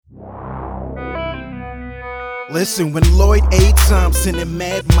Listen, when Lloyd A. Thompson and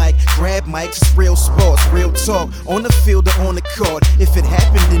Mad Mike grab mics, it's real sports, real talk, on the field or on the court. If it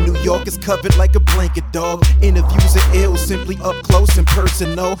happened in New York, it's covered like a blanket, dog. Interviews are ill, simply up close and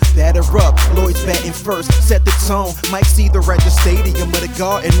personal. Batter up, Lloyd's batting first, set the tone. Mike's either at the stadium or the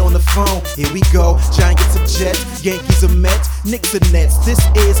garden on the phone. Here we go, Giants or Jets, Yankees or Mets, Knicks or Nets. This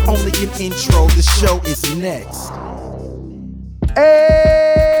is only an intro, the show is next.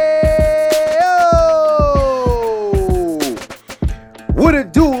 What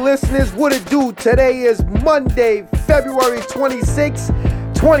it do, listeners? What it do? Today is Monday, February 26,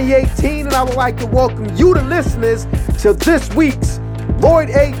 2018, and I would like to welcome you, the listeners, to this week's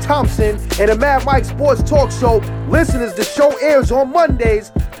Lloyd A. Thompson and the Mad Mike Sports Talk Show. Listeners, the show airs on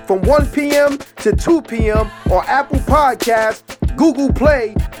Mondays from 1 p.m. to 2 p.m. on Apple Podcasts, Google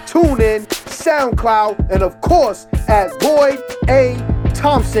Play, TuneIn, SoundCloud, and of course at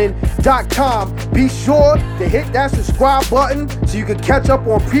LloydAThompson.com. Be sure to hit that subscribe button so you can catch up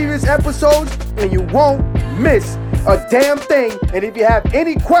on previous episodes and you won't miss a damn thing. And if you have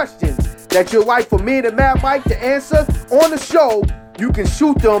any questions that you'd like for me and the Mad Mike to answer on the show, you can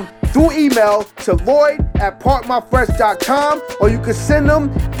shoot them through email to Lloyd@parkmyfresh.com, or you can send them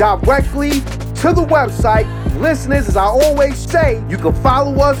directly to the website. Listeners, as I always say, you can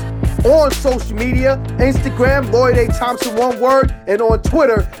follow us on social media, Instagram, Lloyd A. Thompson, one word, and on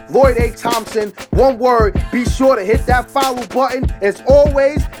Twitter, Lloyd A. Thompson, one word. Be sure to hit that follow button. As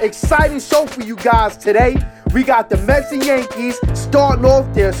always, exciting show for you guys today. We got the Mets and Yankees starting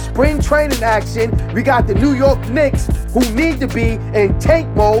off their spring training action. We got the New York Knicks, who need to be in tank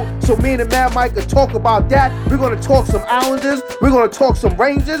mode. So me and the Mad Mike can talk about that. We're going to talk some Islanders. We're going to talk some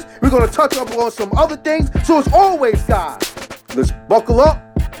Rangers. We're going to touch up on some other things. So as always, guys, let's buckle up,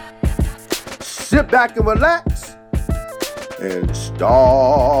 sit back and relax, and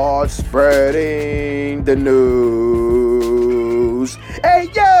start spreading the news. Hey,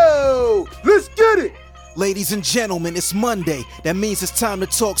 yo, let's get it. Ladies and gentlemen, it's Monday. That means it's time to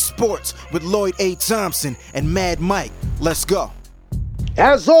talk sports with Lloyd A. Thompson and Mad Mike. Let's go.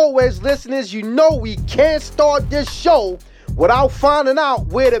 As always, listeners, you know we can't start this show without finding out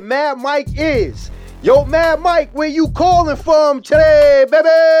where the Mad Mike is. Yo, Mad Mike, where you calling from today, baby?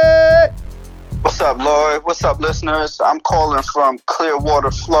 What's up, Lloyd? What's up, listeners? I'm calling from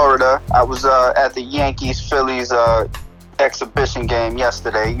Clearwater, Florida. I was at the Yankees-Phillies exhibition game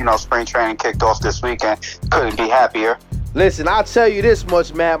yesterday. You know, spring training kicked off this weekend. Couldn't be happier. Listen, I'll tell you this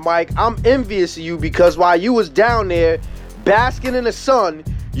much, Mad Mike. I'm envious of you because while you was down there basking in the sun,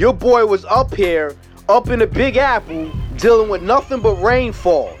 your boy was up here, up in the Big Apple, dealing with nothing but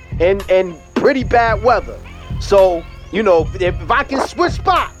rainfall and pretty bad weather. So, you know, if I can switch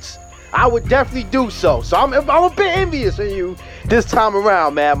spots, I would definitely do so. So I'm a bit envious of you this time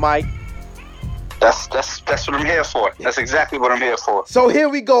around, Mad Mike. That's what I'm here for. That's exactly what I'm here for. So here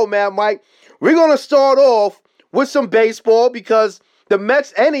we go, Mad Mike. We're going to start off with some baseball because the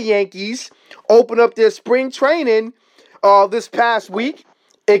Mets and the Yankees opened up their spring training this past week.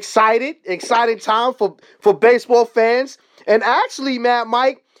 Exciting time for baseball fans. And actually, Mad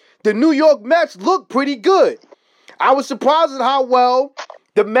Mike, the New York Mets look pretty good. I was surprised at how well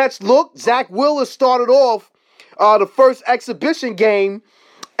the Mets looked. Zach Wheeler started off the first exhibition game,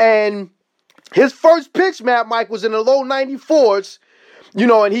 and his first pitch, Mad Mike, was in the low 94s, you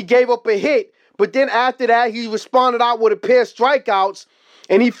know, and he gave up a hit. But then after that, he responded out with a pair of strikeouts,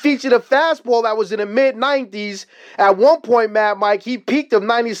 and he featured a fastball that was in the mid-90s. At one point, Mad Mike, he peaked of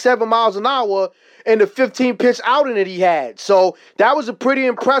 97 miles an hour in the 15-pitch outing that he had. So that was a pretty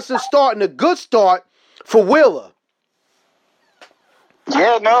impressive start and a good start for Wheeler.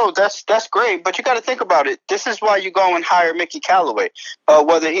 Yeah, no, that's great, but you got to think about it. This is why you go and hire Mickey Callaway,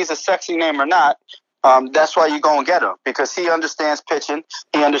 whether he's a sexy name or not. That's why you go and get him, because he understands pitching.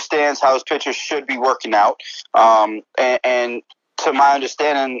 He understands how his pitchers should be working out. And to my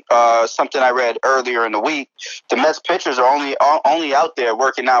understanding, something I read earlier in the week, the Mets pitchers are only out there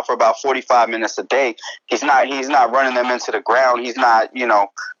working out for about 45 minutes a day. He's not running them into the ground. He's not,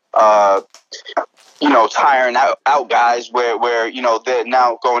 tiring out guys where they're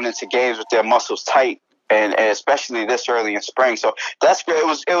now going into games with their muscles tight, and especially this early in spring. So that's great.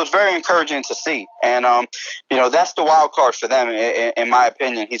 It was very encouraging to see, and that's the wild card for them, in my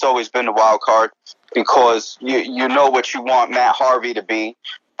opinion. He's always been the wild card because you know what you want Matt Harvey to be.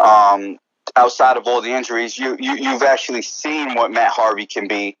 Outside of all the injuries, you've actually seen what Matt Harvey can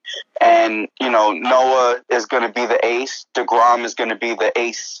be, and Noah is going to be the ace. DeGrom is going to be the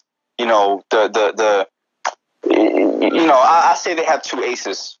ace. I say they have two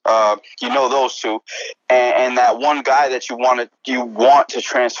aces. Those two, and that one guy that you want to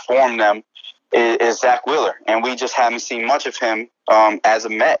transform them is Zach Wheeler, and we just haven't seen much of him as a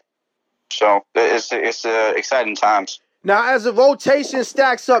Met. So it's exciting times. Now, as the rotation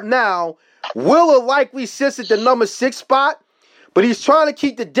stacks up now, Wheeler likely sits at the number 6 spot, but he's trying to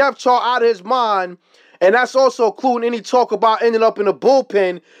keep the depth chart out of his mind, and that's also including any talk about ending up in the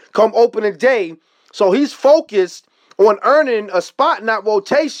bullpen come opening day. So he's focused on earning a spot in that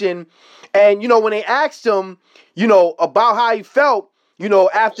rotation. And, when they asked him, about how he felt,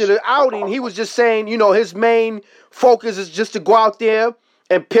 after the outing, he was just saying, his main focus is just to go out there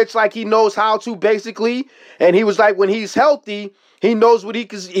and pitch like he knows how to, basically. And he was like, when he's healthy, he knows what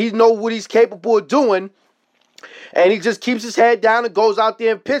he's capable of doing. And he just keeps his head down and goes out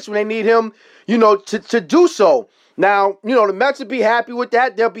there and pitch when they need him, to do so. Now, the Mets will be happy with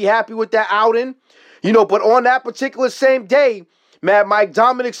that. They'll be happy with that outing. But on that particular same day, Mad Mike,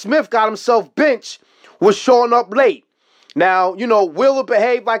 Dominic Smith got himself benched, was showing up late. Now, Wheeler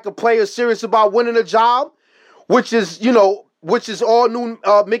behaved like a player serious about winning a job, which is all new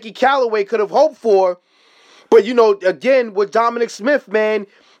Mickey Callaway could have hoped for. But, again, with Dominic Smith, man,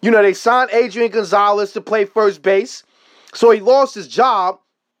 they signed Adrian Gonzalez to play first base. So he lost his job.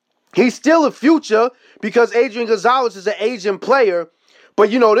 He's still a future because Adrian Gonzalez is an aging player. But,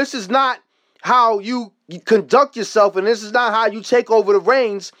 this is not how you conduct yourself, and this is not how you take over the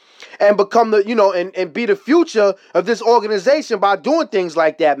reins and become the, and be the future of this organization by doing things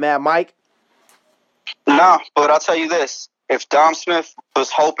like that, man, Mike. No, but I'll tell you this. If Dom Smith was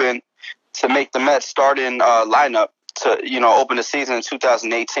hoping to make the Mets starting lineup to, open the season in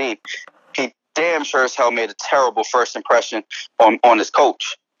 2018, he damn sure as hell made a terrible first impression on his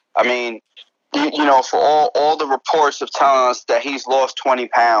coach. I mean, for all the reports of telling us that he's lost 20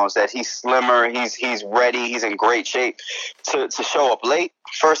 pounds, that he's slimmer, he's ready, he's in great shape, to show up late,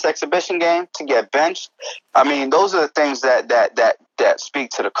 first exhibition game, to get benched. I mean, those are the things that speak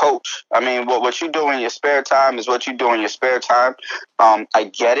to the coach. I mean, what you do in your spare time is what you do in your spare time.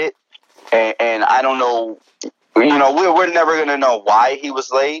 I get it, and I don't know. We're never gonna know why he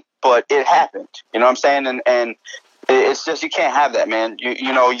was late, but it happened. You know what I'm saying? And it's just, you can't have that, man.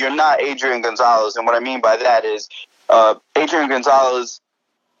 You're not Adrian Gonzalez, and what I mean by that is Adrian Gonzalez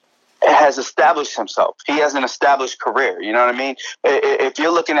has established himself. He has an established career. You know what I mean? If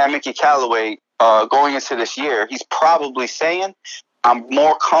you're looking at Mickey Callaway going into this year, he's probably saying, I'm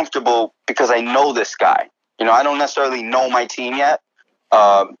more comfortable because I know this guy. I don't necessarily know my team yet.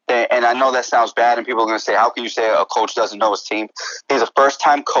 And I know that sounds bad, and people are going to say, how can you say a coach doesn't know his team? He's a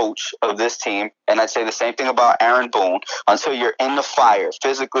first-time coach of this team, and I'd say the same thing about Aaron Boone. Until you're in the fire,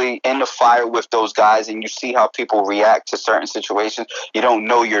 physically in the fire with those guys, and you see how people react to certain situations, you don't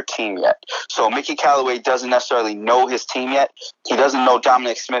know your team yet. So Mickey Callaway doesn't necessarily know his team yet. He doesn't know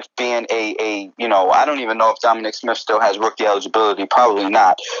Dominic Smith being I don't even know if Dominic Smith still has rookie eligibility. Probably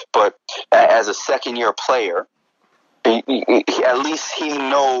not. But as a second-year player, at least he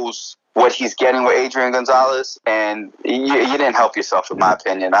knows what he's getting with Adrian Gonzalez, and you didn't help yourself, in my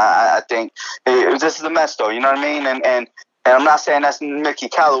opinion. I think this is the Mets, though, you know what I mean? And I'm not saying that's Mickey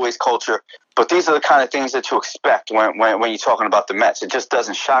Callaway's culture, but these are the kind of things that you expect when you're talking about the Mets. It just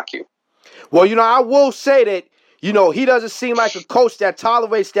doesn't shock you. Well, I will say that, he doesn't seem like a coach that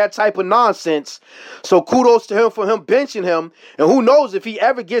tolerates that type of nonsense. So kudos to him for him benching him. And who knows if he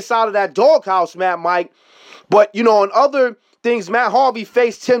ever gets out of that doghouse, Matt Mike. But, on other things, Matt Harvey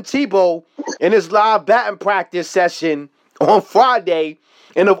faced Tim Tebow in his live batting practice session on Friday.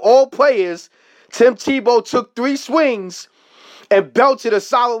 And of all players, Tim Tebow took 3 swings and belted a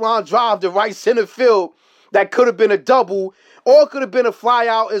solid line drive to right center field that could have been a double or could have been a fly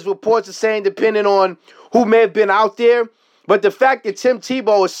out, as reports are saying, depending on who may have been out there. But the fact that Tim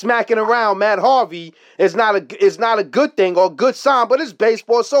Tebow is smacking around Matt Harvey is not a good thing or a good sign, but it's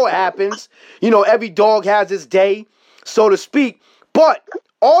baseball, so it happens. Every dog has its day, so to speak. But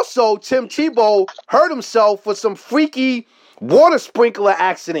also, Tim Tebow hurt himself with some freaky water sprinkler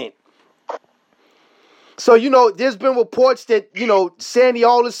accident. So, there's been reports that, Sandy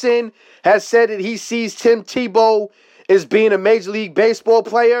Alderson has said that he sees Tim Tebow as being a Major League Baseball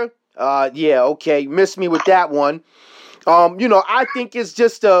player. Yeah, okay, missed me with that one. I think it's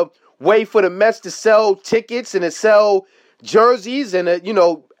just a way for the Mets to sell tickets and to sell jerseys and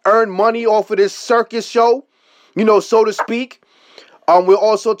to, earn money off of this circus show, so to speak. We'll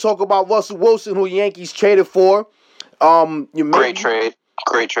also talk about Russell Wilson, who Yankees traded for. Great trade,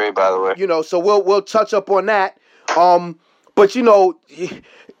 by the way. So we'll touch up on that. But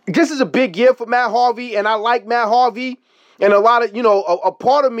this is a big year for Matt Harvey, and I like Matt Harvey, and a lot of a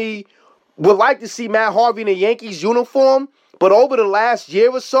part of me would like to see Matt Harvey in a Yankees uniform, but over the last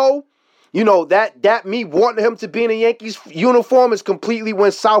year or so, that me wanting him to be in a Yankees uniform is completely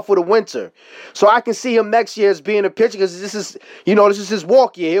went south for the winter. So I can see him next year as being a pitcher because this is his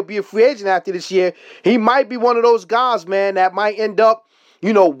walk year. He'll be a free agent after this year. He might be one of those guys, man, that might end up,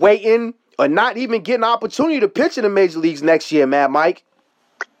 waiting or not even getting an opportunity to pitch in the major leagues next year, man, Mike.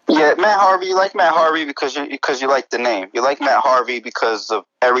 Yeah, Matt Harvey. You like Matt Harvey because you like the name. You like Matt Harvey because of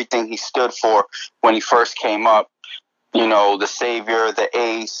everything he stood for when he first came up. The savior, the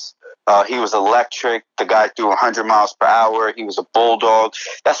ace. He was electric. The guy threw 100 miles per hour. He was a bulldog.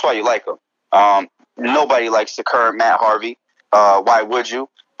 That's why you like him. Nobody likes the current Matt Harvey. Why would you?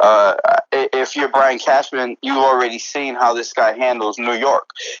 If you're Brian Cashman, you've already seen how this guy handles New York.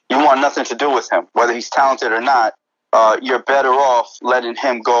 You want nothing to do with him, whether he's talented or not. You're better off letting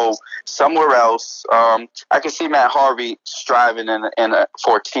him go somewhere else. I can see Matt Harvey striving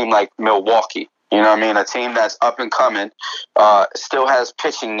for a team like Milwaukee. You know what I mean? A team that's up and coming, still has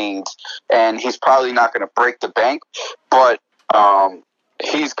pitching needs, and he's probably not going to break the bank, but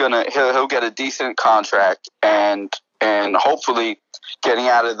he'll get a decent contract, and hopefully getting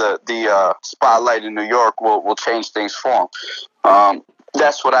out of the spotlight in New York will change things for him.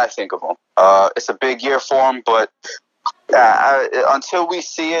 That's what I think of him. It's a big year for him, but until we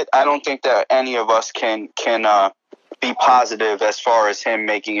see it, I don't think that any of us can be positive as far as him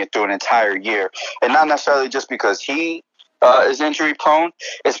making it through an entire year. And not necessarily just because he is injury prone.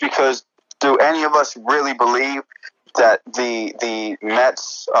 It's because do any of us really believe that the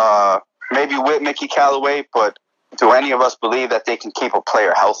Mets, maybe with Mickey Callaway, but do any of us believe that they can keep a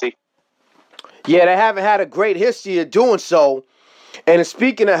player healthy? Yeah, they haven't had a great history of doing so. And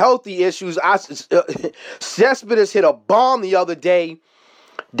speaking of healthy issues, Cespedes hit a bomb the other day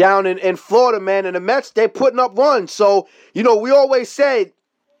down in Florida, man, and the Mets, they're putting up runs. So, we always said,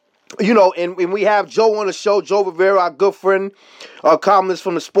 and we have Joe on the show, Joe Rivera, our good friend, columnist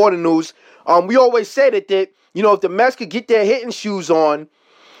from the Sporting News. We always say that, if the Mets could get their hitting shoes on,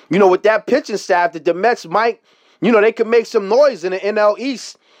 with that pitching staff, that the Mets might, they could make some noise in the NL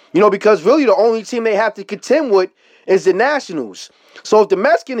East, because really the only team they have to contend with is the Nationals. So if the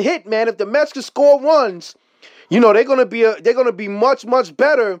Mets can hit, man, if the Mets can score runs, they're gonna be much, much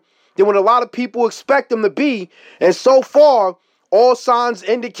better than what a lot of people expect them to be. And so far, all signs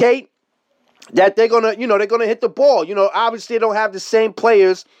indicate that they're gonna hit the ball. Obviously they don't have the same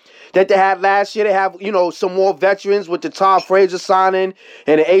players that they had last year. They have, some more veterans with the Todd Frazier signing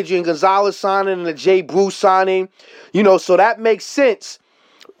and the Adrian Gonzalez signing and the Jay Bruce signing. So that makes sense.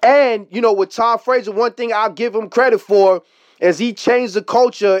 And, with Todd Frazier, one thing I'll give him credit for is he changed the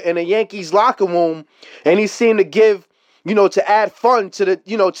culture in the Yankees locker room, and he seemed to give, to add fun to the,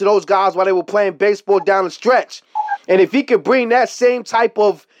 to those guys while they were playing baseball down the stretch. And if he could bring that same type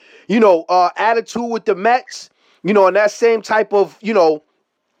of, attitude with the Mets, and that same type of,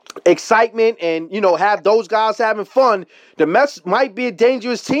 excitement and, have those guys having fun, the Mets might be a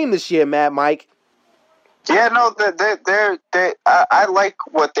dangerous team this year, Mike. Yeah, no, I like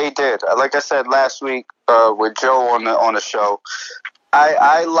what they did. Like I said last week with Joe on the show,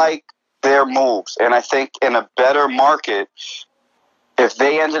 I like their moves, and I think in a better market, if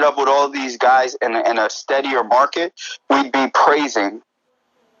they ended up with all these guys in a steadier market, we'd be praising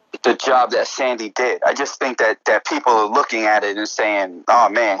the job that Sandy did. I just think that people are looking at it and saying, "Oh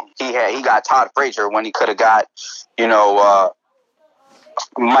man, he got Todd Frazier when he could have got,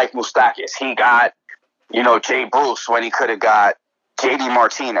 Mike Moustakas. He got." Jay Bruce when he could have got J.D.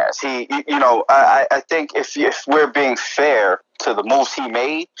 Martinez. I think if we're being fair to the moves he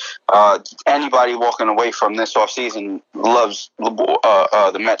made, anybody walking away from this offseason loves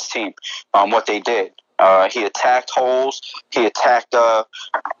the Mets team, what they did. He attacked holes. He attacked the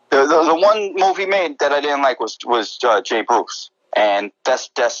one move he made that I didn't like was Jay Bruce. And that's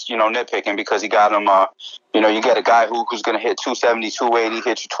nitpicking because he got him, you get a guy who's going to hit 270, 280,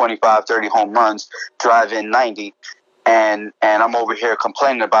 hit you 25, 30 home runs, drive in 90. And I'm over here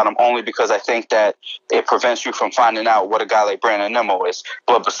complaining about him only because I think that it prevents you from finding out what a guy like Brandon Nimmo is.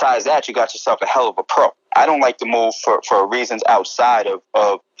 But besides that, you got yourself a hell of a pro. I don't like the move for reasons outside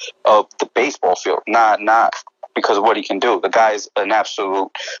of the baseball field, not because of what he can do. The guy's an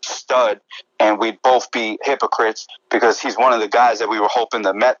absolute stud, and we'd both be hypocrites because he's one of the guys that we were hoping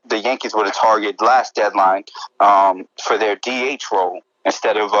the Yankees would have targeted last deadline for their DH role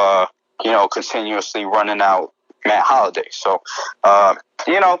instead of continuously running out Matt Holliday. So,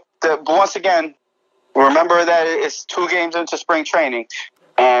 once again, remember that it's 2 games into spring training,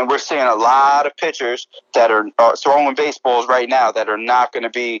 and we're seeing a lot of pitchers that are throwing baseballs right now that are not going to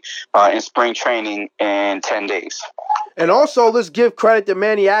be in spring training in 10 days. And also, let's give credit to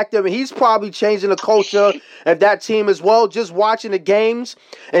Manny Active. He's probably changing the culture of that team as well. Just watching the games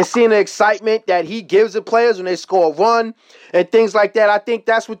and seeing the excitement that he gives the players when they score a run and things like that. I think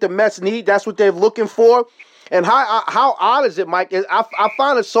that's what the Mets need. That's what they're looking for. And how odd is it, Mike? I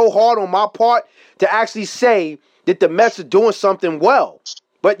find it so hard on my part to actually say that the Mets are doing something well.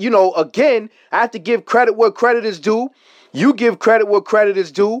 But, again, I have to give credit where credit is due. You give credit where credit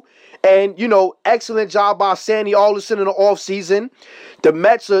is due. And, excellent job by Sandy Alderson in the offseason. The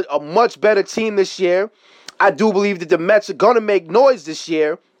Mets are a much better team this year. I do believe that the Mets are going to make noise this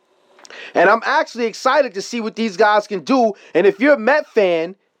year. And I'm actually excited to see what these guys can do. And if you're a Met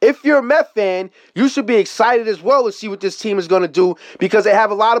fan, you should be excited as well to see what this team is going to do because they have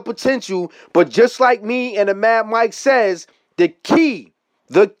a lot of potential. But just like me and the Mad Mike says, the key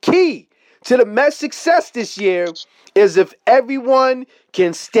to the Mets' success this year is if everyone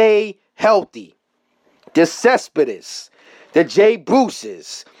can stay healthy. The Cespedes, the Jay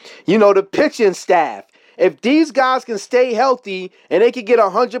Bruces, the pitching staff. If these guys can stay healthy and they can get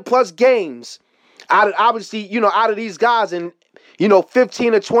 100+ games out of these guys and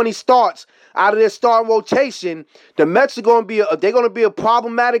 15 or 20 starts out of their starting rotation, the Mets are going to be a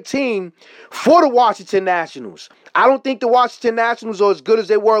problematic team for the Washington Nationals. I don't think the Washington Nationals are as good as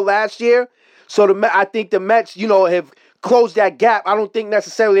they were last year. So I think the Mets, have closed that gap. I don't think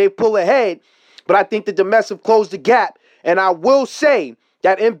necessarily they pull ahead, but I think that the Mets have closed the gap. And I will say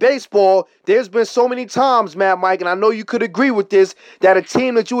that in baseball, there's been so many times, Mad Mike, and I know you could agree with this, that a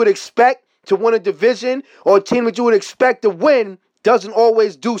team that you would expect to win a division or a team that you would expect to win doesn't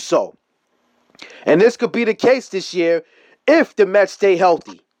always do so. And this could be the case this year if the Mets stay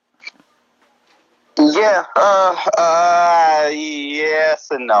healthy. Yeah, yes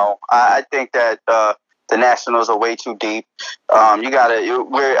and no. I think that the Nationals are way too deep.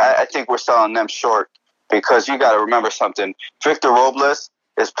 I think we're selling them short because you got to remember something. Victor Robles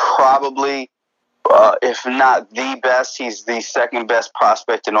is probably, if not the best, he's the second best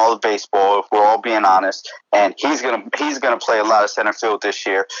prospect in all of baseball. If we're all being honest, and he's gonna play a lot of center field this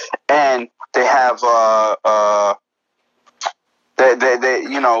year. And they have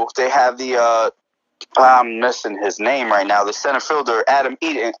they have the. I'm missing his name right now. The center fielder, Adam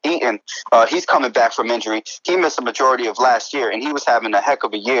Eaton, he's coming back from injury. He missed a majority of last year, and he was having a heck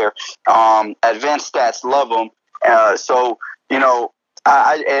of a year. Advanced stats love him.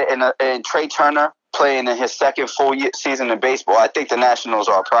 And Trey Turner playing in his second full season in baseball. I think the Nationals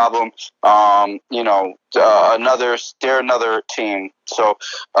are a problem. They're another team. So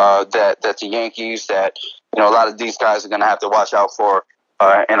that the Yankees, that a lot of these guys are going to have to watch out for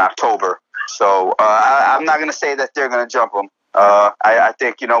in October. So I'm not going to say that they're going to jump them. I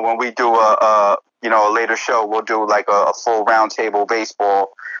think when we do a later show, we'll do like a full roundtable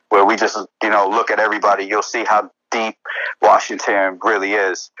baseball where we just look at everybody. You'll see how deep Washington really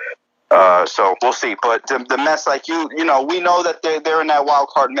is. So we'll see. But the Mets, like we know that they're in that wild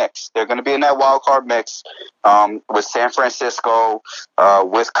card mix. They're going to be in that wild card mix with San Francisco,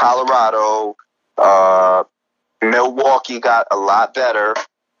 with Colorado. Milwaukee got a lot better.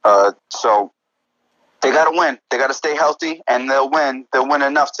 So they got to win. They got to stay healthy, and they'll win. They'll win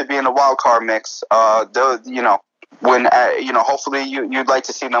enough to be in the wild card mix. When hopefully you'd like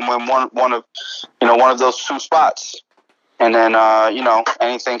to see them win one of those two spots, and then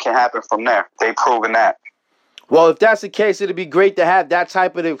anything can happen from there. They've proven that. Well, if that's the case, it'd be great to have that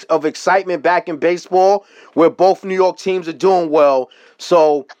type of excitement back in baseball, where both New York teams are doing well.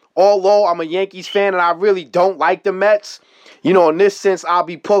 So, although I'm a Yankees fan and I really don't like the Mets, in this sense, I'll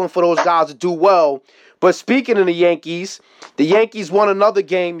be pulling for those guys to do well. But speaking of the Yankees won another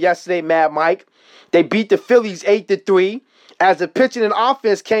game yesterday, Mad Mike. They beat the Phillies 8-3 as the pitching and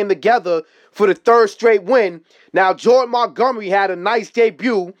offense came together for the third straight win. Now, Jordan Montgomery had a nice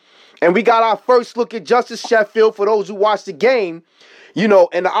debut, and we got our first look at Justice Sheffield for those who watched the game.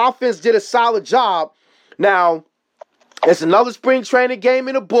 And the offense did a solid job. Now, it's another spring training game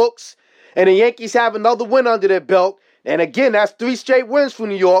in the books, and the Yankees have another win under their belt. And again, that's 3 straight wins for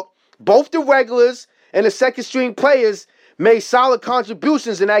New York. Both the regulars and the second-string players made solid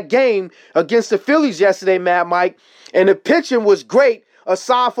contributions in that game against the Phillies yesterday, Mad Mike. And the pitching was great,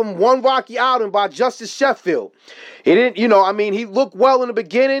 aside from one rocky outing by Justice Sheffield. He didn't, he looked well in the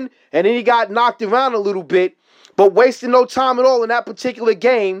beginning, and then he got knocked around a little bit, but wasted no time at all in that particular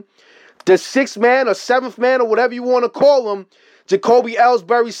game. The 6th man or 7th man or whatever you want to call him, Jacoby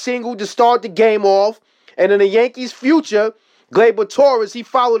Ellsbury singled to start the game off. And in the Yankees' future, Gleyber Torres, he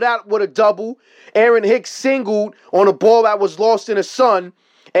followed out with a double. Aaron Hicks singled on a ball that was lost in the sun.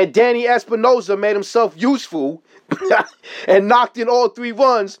 And Danny Espinosa made himself useful and knocked in all 3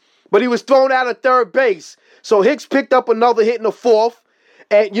 runs. But he was thrown out of third base. So Hicks picked up another hit in the fourth,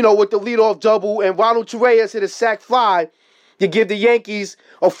 and with the leadoff double, and Ronald Torreyes hit a sac fly to give the Yankees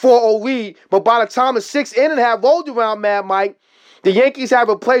a 4-0 lead. But by the time the sixth inning had rolled around, Mad Mike, the Yankees had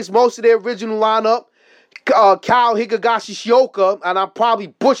replaced most of their original lineup. Kyle Higashioka, and I probably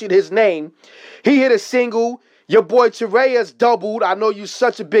butchered his name. He hit a single. Your boy Torreyes doubled. I know you're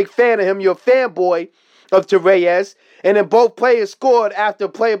such a big fan of him. You're a fanboy of Torreyes. And then both players scored after a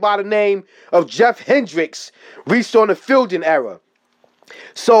player by the name of Jeff Hendricks reached on the fielding error.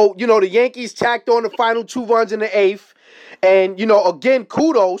 So, the Yankees tacked on the final 2 runs in the 8th. And, again,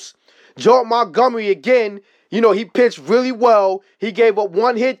 kudos. Jordan Montgomery, again, he pitched really well. He gave up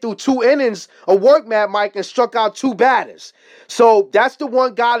 1 hit through 2 innings of work, Mad Mike, and struck out 2 batters. So that's the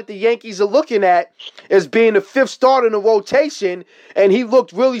one guy that the Yankees are looking at as being the 5th starter in the rotation, and he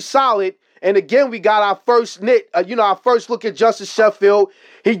looked really solid. And again, we got our first our first look at Justice Sheffield.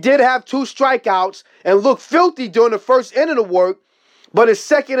 He did have 2 strikeouts and looked filthy during the first inning of work, but his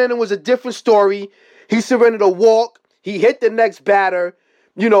second inning was a different story. He surrendered a walk. He hit the next batter.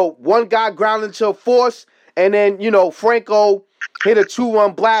 One guy grounded into a force, and then, Franco hit a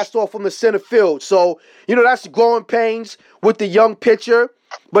 2-run blast off from the center field. So, that's the growing pains with the young pitcher.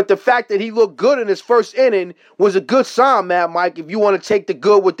 But the fact that he looked good in his first inning was a good sign, Mad Mike, if you want to take the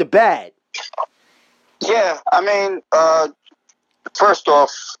good with the bad. Yeah, I mean, first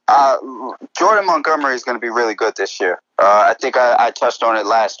off, Jordan Montgomery is going to be really good this year. I think I touched on it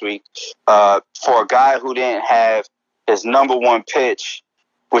last week. For a guy who didn't have his number 1 pitch,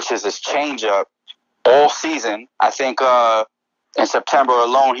 which is his changeup, all season, I think in September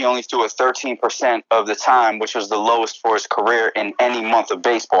alone, he only threw it 13% of the time, which was the lowest for his career in any month of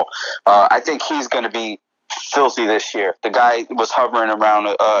baseball. I think he's going to be filthy this year. The guy was hovering around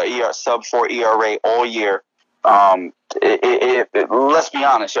a sub-4 ERA all year. Let's be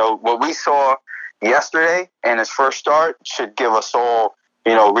honest, what we saw yesterday in his first start should give us all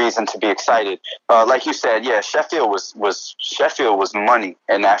reason to be excited. Like you said, yeah, Sheffield was money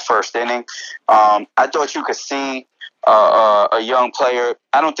in that first inning. I thought you could see a young player.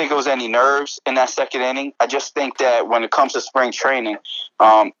 I don't think it was any nerves in that second inning. I just think that when it comes to spring training,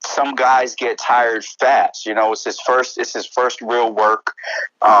 some guys get tired fast. It's his first real work.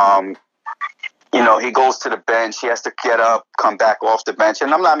 He goes to the bench. He has to get up, come back off the bench.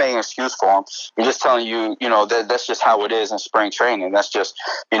 And I'm not making an excuse for him. I'm just telling you, that's just how it is in spring training. That's just,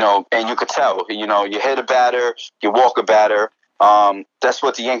 and you could tell, you hit a batter, you walk a batter. That's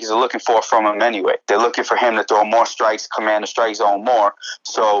what the Yankees are looking for from him anyway. They're looking for him to throw more strikes, command the strike zone more.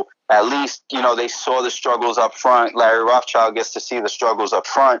 So at least, they saw the struggles up front. Larry Rothschild gets to see the struggles up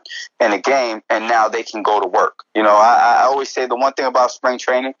front in the game, and now they can go to work. I always say the one thing about spring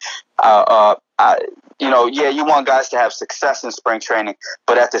training, you want guys to have success in spring training,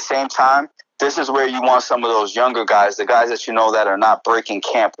 but at the same time, this is where you want some of those younger guys, the guys that that are not breaking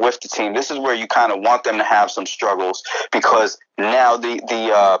camp with the team. This is where you kind of want them to have some struggles, because now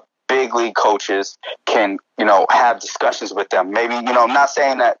the big league coaches can, have discussions with them. Maybe, I'm not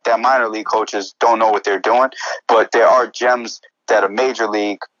saying that minor league coaches don't know what they're doing, but there are gems that a major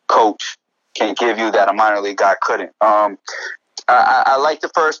league coach can give you that a minor league guy couldn't. I like the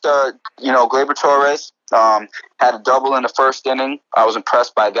first, Gleyber Torres had a double in the first inning. I was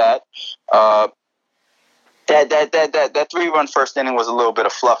impressed by that. That 3-run first inning was a little bit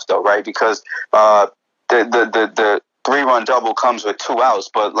of fluff, though, right? Because the 3-run double comes with 2 outs,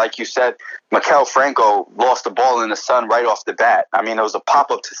 but like you said, Maikel Franco lost the ball in the sun right off the bat. I mean, it was a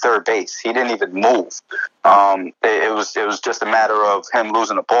pop-up to third base. He didn't even move. It was just a matter of him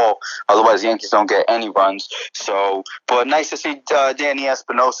losing the ball. Otherwise, the Yankees don't get any runs. So, but nice to see Danny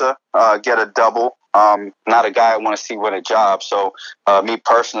Espinosa get a double. Not a guy I want to see win a job. So, me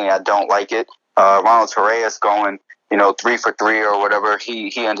personally, I don't like it. Ronald Torreyes going 3 for 3 or whatever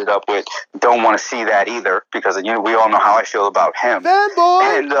he ended up with. Don't want to see that either, because we all know how I feel about him.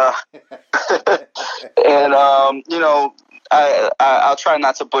 Fanboy! And I'll try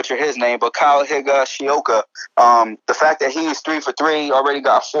not to butcher his name, but Kyle Higashioka, the fact that he's 3 for 3, already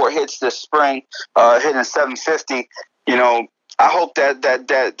got 4 hits this spring, hitting 750. I hope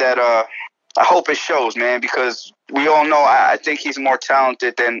I hope it shows, man, because we all know I think he's more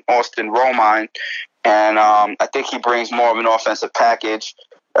talented than Austin Romine. And I think he brings more of an offensive package,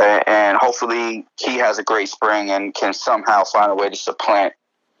 and hopefully he has a great spring and can somehow find a way to supplant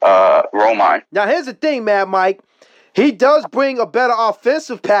Romine. Now, here's the thing, Mad Mike. He does bring a better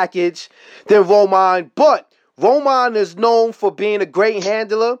offensive package than Romine, but Romine is known for being a great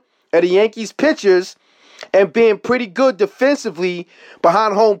handler of the Yankees pitchers and being pretty good defensively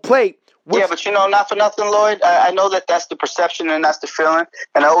behind home plate. Yeah, but not for nothing, Lloyd. I know that's the perception and that's the feeling.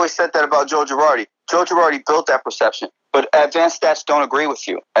 And I always said that about Joe Girardi. Joe Girardi built that perception. But advanced stats don't agree with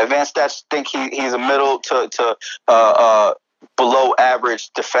you. Advanced stats think he's a middle to below average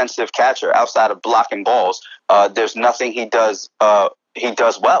defensive catcher outside of blocking balls. There's nothing he does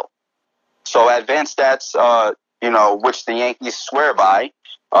well. So advanced stats, which the Yankees swear by,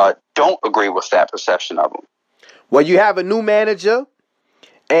 don't agree with that perception of him. Well, you have a new manager,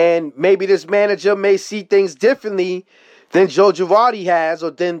 and maybe this manager may see things differently than Joe Girardi has,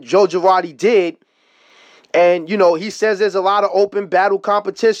 or than Joe Girardi did. And, he says there's a lot of open battle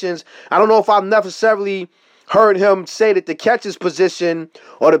competitions. I don't know if I've necessarily heard him say that the catcher's position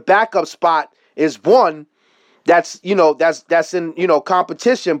or the backup spot is one that's in,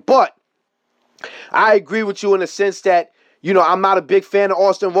 competition. But I agree with you in the sense that, I'm not a big fan of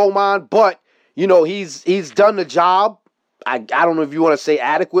Austin Romine, but, he's done the job. I don't know if you want to say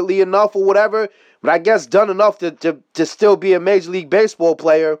adequately enough or whatever, but I guess done enough to still be a Major League Baseball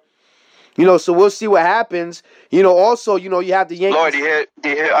player. So we'll see what happens. Also, you have the Yankees. Lloyd, he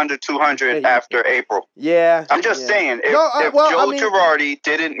hit under 200 after April. Yeah. I'm just saying, if Joe Girardi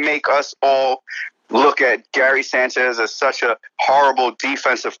didn't make us all look at Gary Sanchez as such a horrible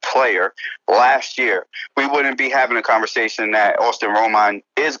defensive player last year, we wouldn't be having a conversation that Austin Romine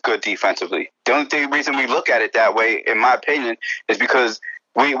is good defensively. The only reason we look at it that way, in my opinion, is because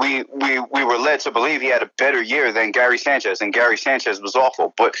we were led to believe he had a better year than Gary Sanchez, and Gary Sanchez was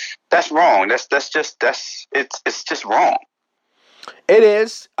awful. But that's wrong. It's just wrong. It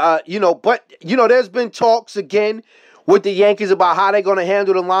is. But there's been talks again with the Yankees about how they're going to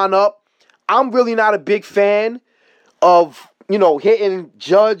handle the lineup. I'm really not a big fan of hitting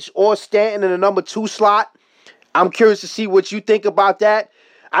Judge or Stanton in the number 2 slot. I'm curious to see what you think about that.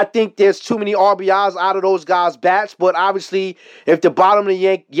 I think there's too many RBIs out of those guys' bats, but obviously, if the bottom of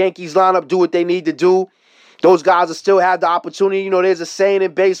the Yankees lineup do what they need to do, those guys will still have the opportunity. There's a saying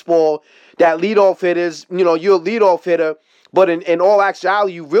in baseball that leadoff hitters, you're a leadoff hitter, but in all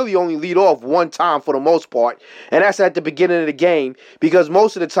actuality, you really only lead off one time for the most part, and that's at the beginning of the game, because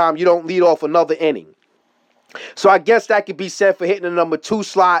most of the time you don't lead off another inning. So I guess that could be said for hitting the number 2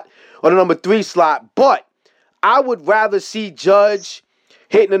 slot or the number 3 slot, but I would rather see Judge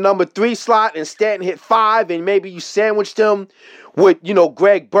hitting the number 3 slot and Stanton hit 5, and maybe you sandwiched them with,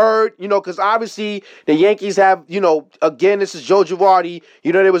 Greg Bird, because obviously the Yankees have, again, this is Joe Girardi.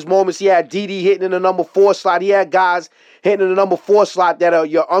 There was moments he had Didi hitting in the number 4 slot. He had guys hitting in the number 4 slot that are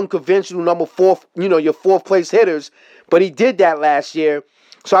your unconventional number 4, your 4th place hitters. But he did that last year.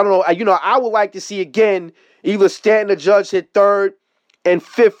 So I don't know. I would like to see again either Stanton or Judge hit 3rd and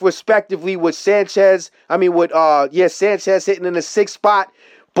 5th respectively with Sanchez. Sanchez hitting in the 6th spot.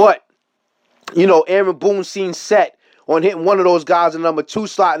 But, Aaron Boone seems set on hitting one of those guys in number 2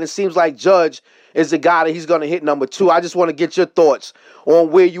 slot, and it seems like Judge is the guy that he's going to hit number 2. I just want to get your thoughts on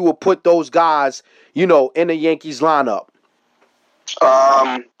where you would put those guys, in the Yankees lineup.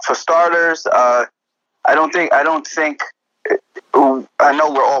 For starters, I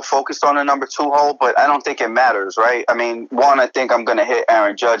know we're all focused on the number 2 hole, but I don't think it matters, right? I think I'm going to hit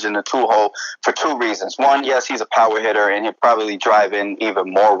Aaron Judge in the 2 hole for 2 reasons. One, yes, he's a power hitter, and he'll probably drive in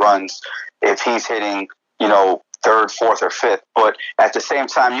even more runs if he's hitting, 3rd, 4th, or 5th. But at the same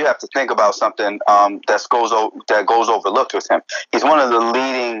time, you have to think about something that goes overlooked with him. He's one of the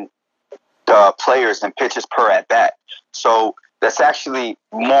leading players in pitches per at bat. So that's actually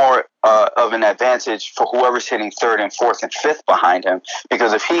more of an advantage for whoever's hitting 3rd and 4th and 5th behind him.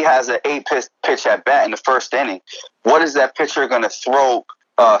 Because if he has an 8-pitch at bat in the first inning, what is that pitcher going to throw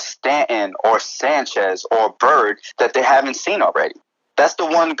Stanton or Sanchez or Bird that they haven't seen already? That's the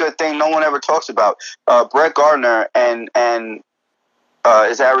one good thing no one ever talks about. Brett Gardner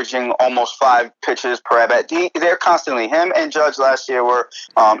is averaging almost 5 pitches per at bat. They're constantly, him and Judge last year were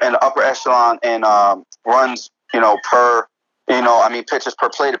in the upper echelon in runs, per. Pitches per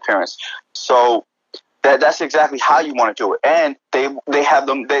plate appearance. So that's exactly how you want to do it. And they have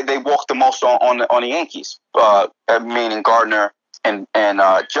them. They walk the most on the Yankees, meaning Gardner and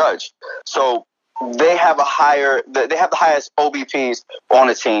Judge. So they have the highest OBPs on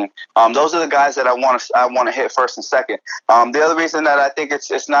the team. Those are the guys that I want to hit 1st and 2nd. The other reason that I think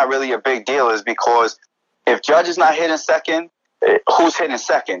it's not really a big deal is because if Judge is not hitting 2nd, who's hitting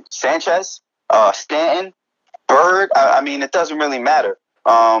 2nd? Sanchez, Stanton, Bird. It doesn't really matter.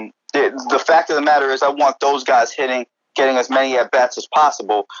 The fact of the matter is I want those guys getting as many at-bats as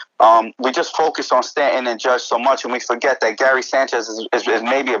possible. We just focus on Stanton and Judge so much, and we forget that Gary Sanchez is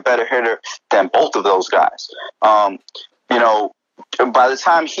maybe a better hitter than both of those guys. By the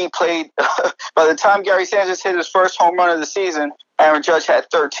time Gary Sanchez hit his first home run of the season, Aaron Judge had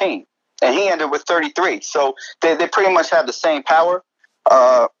 13, and he ended with 33. So they pretty much have the same power.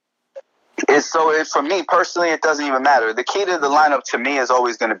 For me personally, it doesn't even matter. The key to the lineup to me is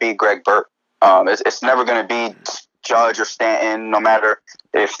always going to be Greg Burt. It's never going to be Judge or Stanton, no matter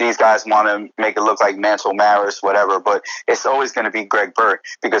if these guys want to make it look like Mantle, Maris, whatever. But it's always going to be Greg Burt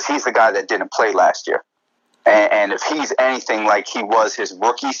because he's the guy that didn't play last year. And if he's anything like he was his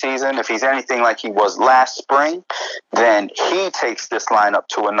rookie season, if he's anything like he was last spring, then he takes this lineup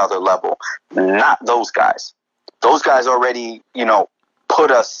to another level. Not those guys. Those guys already, put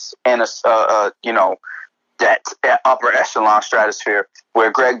us in that upper echelon stratosphere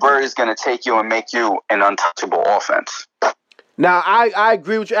where Greg Burt is going to take you and make you an untouchable offense. Now, I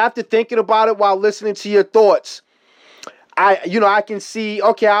agree with you. After thinking about it while listening to your thoughts, I can see,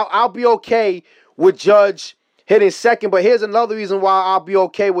 okay, I'll be okay with Judge hitting second, but here's another reason why I'll be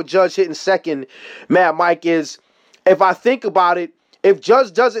okay with Judge hitting second, Matt Mike, is if I think about it, if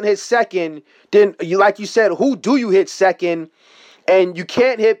Judge doesn't hit second, then, like you said, who do you hit second? And you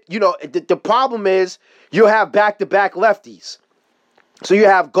can't hit, the problem is you'll have back-to-back lefties. So you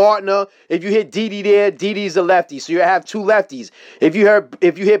have Gardner. If you hit Didi there, Didi's a lefty. So you have two lefties. If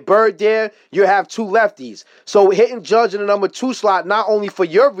you hit Bird there, you have two lefties. So hitting Judge in the number 2 slot, not only for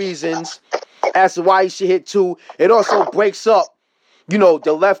your reasons as to why you should hit 2, it also breaks up,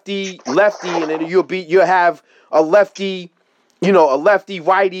 the lefty, and then you'll have a lefty, a lefty,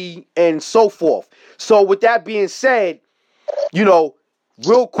 righty, and so forth. So with that being said, real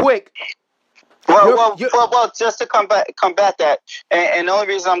quick. Well, just to combat that, and the only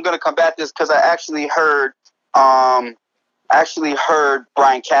reason I'm going to combat this because I actually heard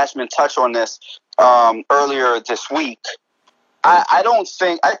Brian Cashman touch on this earlier this week.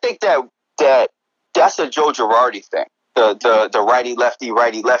 I think that's a Joe Girardi thing. The righty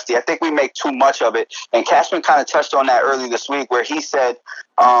lefty. I think we make too much of it, and Cashman kind of touched on that earlier this week where he said,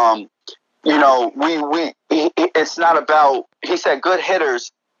 it's not about. He said good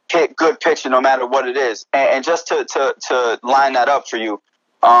hitters hit good pitching no matter what it is. And just to line that up for you,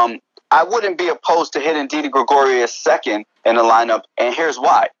 I wouldn't be opposed to hitting Didi Gregorius second in the lineup, and here's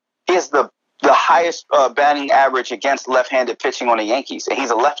why. He has the highest batting average against left-handed pitching on the Yankees, and he's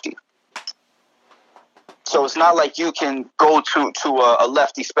a lefty. So it's not like you can go to a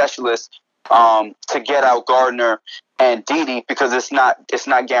lefty specialist to get out Gardner and Didi because it's not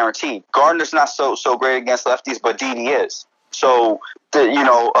guaranteed. Gardner's not so great against lefties, but Didi is. So,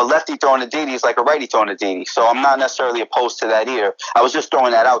 a lefty throwing to Didi is like a righty throwing to Didi. So I'm not necessarily opposed to that either. I was just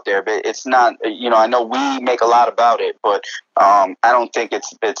throwing that out there, but it's not, I know we make a lot about it, but I don't think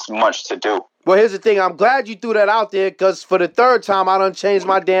it's much to do. Well, here's the thing. I'm glad you threw that out there because for the third time, I done changed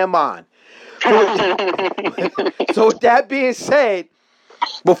my damn mind. So with that being said,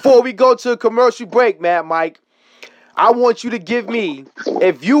 before we go to a commercial break, Matt Mike, I want you to give me,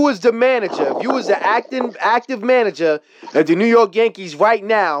 if you was the manager, if you was the active manager of the New York Yankees right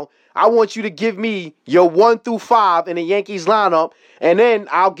now, I want you to give me your 1 through 5 in the Yankees lineup, and then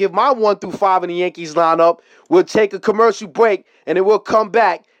I'll give my 1 through 5 in the Yankees lineup. We'll take a commercial break, and then we'll come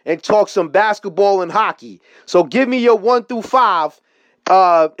back and talk some basketball and hockey. So give me your 1 through 5.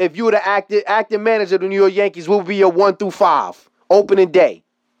 If you were the active manager of the New York Yankees, what would be your 1 through 5 opening day?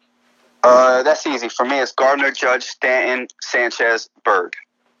 That's easy. For me, it's Gardner, Judge, Stanton, Sanchez, Bird.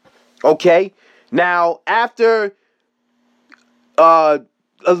 Okay. Now, after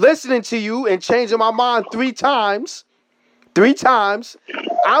listening to you and changing my mind three times,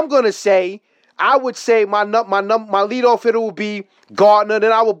 I'm gonna say I would say my leadoff hitter would be Gardner.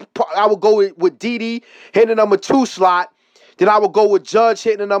 Then I would go with Didi hitting the number 2 slot. Then I would go with Judge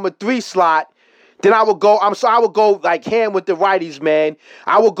hitting the number 3 slot. Then I would go like ham with the righties, man.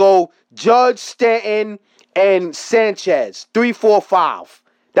 I would go Judge, Stanton, and Sanchez. 3, 4, 5.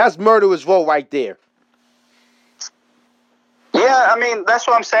 That's murderer's row right there. Yeah, I mean, that's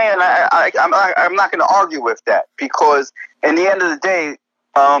what I'm saying. I'm not going to argue with that because in the end of the day,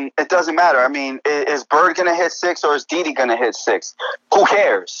 it doesn't matter. I mean, is Bird going to hit 6 or is Didi going to hit 6? Who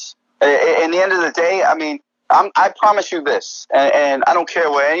cares? In the end of the day, I mean, I promise you this, and I don't care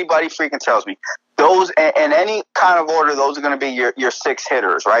what anybody freaking tells me. Those, in any kind of order, those are going to be your 6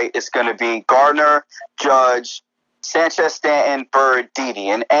 hitters, right? It's going to be Gardner, Judge, Sanchez, Stanton, Bird, Didi,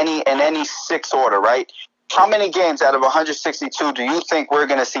 in any 6 order, right? How many games out of 162 do you think we're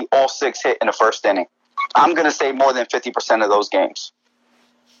going to see all 6 hit in the first inning? I'm going to say more than 50% of those games.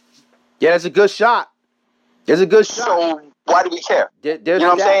 Yeah, that's a good shot. So why do we care? You know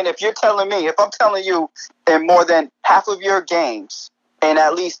what I'm saying? If I'm telling you in more than half of your games, in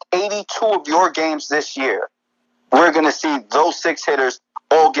at least 82 of your games this year, we're going to see those 6 hitters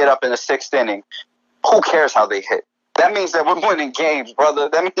all get up in the 6th inning. Who cares how they hit? That means that we're winning games, brother.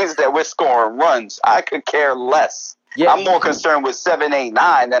 That means that we're scoring runs. I could care less. Yeah. I'm more concerned with 7, 8,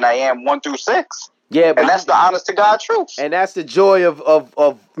 9 than I am 1 through 6. Yeah, and that's the honest to God truth. And that's the joy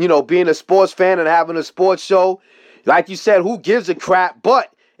of being a sports fan and having a sports show. Like you said, who gives a crap?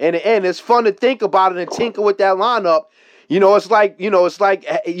 But in the end, it's fun to think about it and tinker with that lineup. It's like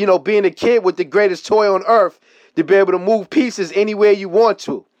being a kid with the greatest toy on earth to be able to move pieces anywhere you want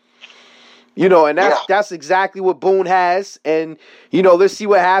to. And that's exactly what Boone has. And, let's see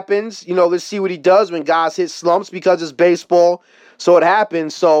what happens. Let's see what he does when guys hit slumps, because it's baseball. So it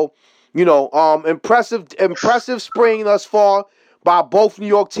happens. So, impressive spring thus far by both New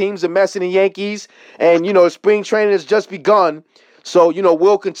York teams, the Mets and the Yankees. And, spring training has just begun. So,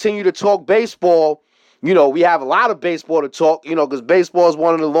 we'll continue to talk baseball. We have a lot of baseball to talk, because baseball is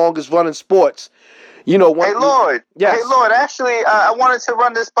one of the longest running sports. Hey, Lloyd. Yes. Hey, Lloyd, actually, I wanted to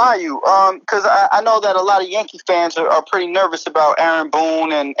run this by you because I know that a lot of Yankee fans are pretty nervous about Aaron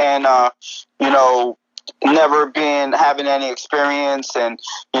Boone and never having any experience. And,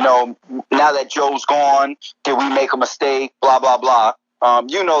 now that Joe's gone, did we make a mistake? Blah, blah, blah.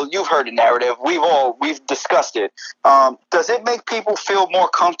 You've heard the narrative. We've discussed it. Does it make people feel more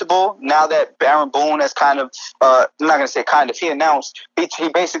comfortable now that Aaron Boone has kind of, I'm not going to say kind of, he announced, he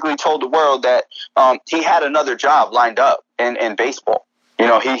basically told the world that he had another job lined up in baseball. He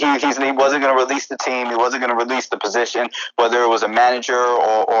wasn't going to release the team. He wasn't going to release the position, whether it was a manager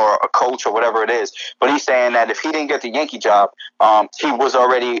or a coach or whatever it is. But he's saying that if he didn't get the Yankee job, he was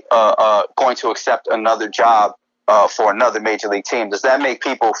already going to accept another job for another major league team. Does that make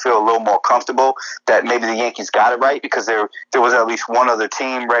people feel a little more comfortable that maybe the Yankees got it right because there was at least one other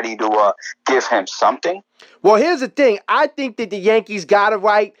team ready to give him something? Well, here's the thing. I think that the Yankees got it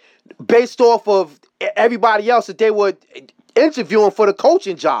right based off of everybody else that they were interviewing for the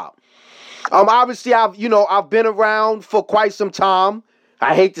coaching job. Obviously, I've been around for quite some time.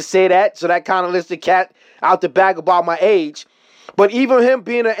 I hate to say that, so that kind of lets the cat out the bag about my age. But even him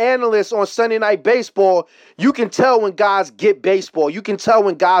being an analyst on Sunday Night Baseball, you can tell when guys get baseball. You can tell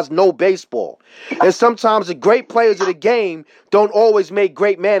when guys know baseball. And sometimes the great players of the game don't always make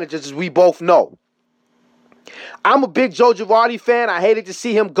great managers, as we both know. I'm a big Joe Girardi fan. I hated to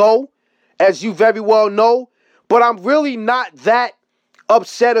see him go, as you very well know. But I'm really not that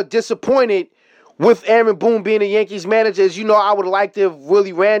upset or disappointed with Aaron Boone being a Yankees manager. As you know, I would like to have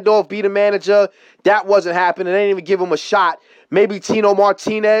Willie Randolph be the manager. That wasn't happening. They didn't even give him a shot. Maybe Tino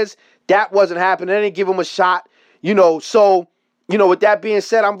Martinez. That wasn't happening. They didn't give him a shot. So, with that being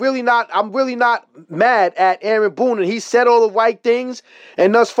said, I'm really not mad at Aaron Boone. And he said all the right things.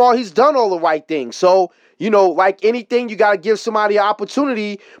 And thus far, he's done all the right things. So, like anything, you got to give somebody an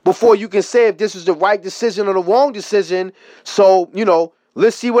opportunity before you can say if this is the right decision or the wrong decision. So,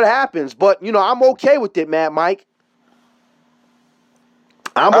 let's see what happens. But, I'm okay with it, man, Mike.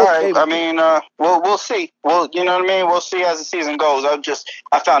 I'm okay. I mean, we'll see. Well, you know what I mean? We'll see as the season goes.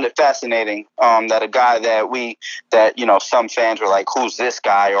 I found it fascinating that a guy that some fans were like, who's this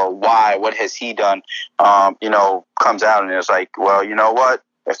guy or why? What has he done? Comes out and it's like, well, you know what?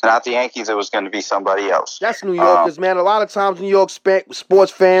 If not the Yankees, it was going to be somebody else. That's New Yorkers, man. A lot of times New York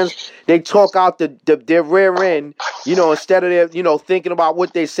sports fans, they talk out their rear end, instead of their, thinking about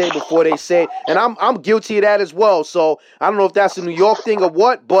what they say before they say it. And I'm guilty of that as well. So I don't know if that's a New York thing or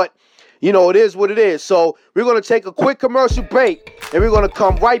what, but it is what it is. So we're going to take a quick commercial break, and we're going to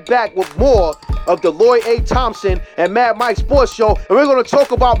come right back with more of the Lloyd A. Thompson and Mad Mike Sports Show. And we're going to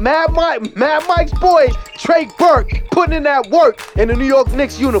talk about Mad Mike's boy, Trey Burke, putting in that work in the New York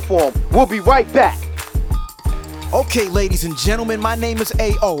Knicks uniform. We'll be right back. Okay, ladies and gentlemen, my name is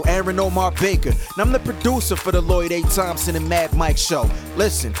A.O., Aaron Omar Baker, and I'm the producer for the Lloyd A. Thompson and Mad Mike Show.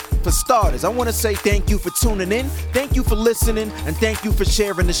 Listen, for starters, I want to say thank you for tuning in, thank you for listening, and thank you for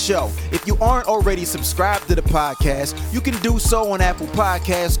sharing the show. If you aren't already subscribed to the podcast, you can do so on Apple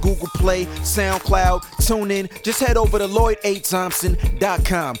Podcasts, Google Play, SoundCloud, TuneIn. Just head over to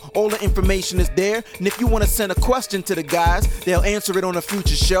LloydAThompson.com. All the information is there, and if you want to send a question to the guys, they'll answer it on a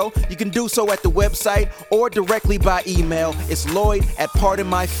future show. You can do so at the website or directly by email. It's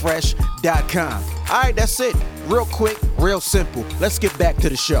Lloyd@PardonMyFresh.com. All right, that's it. Real quick, real simple. Let's get back to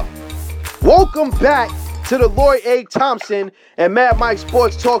the show. Welcome back to the Lloyd A. Thompson and Mad Mike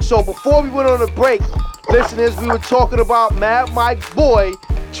Sports Talk Show. Before we went on a break, listeners, we were talking about Mad Mike's boy,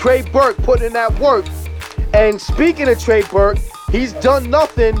 Trey Burke, putting in that work. And speaking of Trey Burke, he's done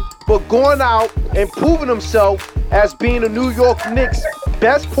nothing but going out and proving himself as being a New York Knicks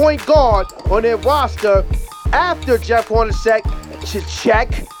best point guard on their roster after Jeff Hornacek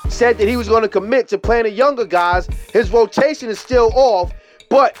said that he was going to commit to playing the younger guys. His rotation is still off,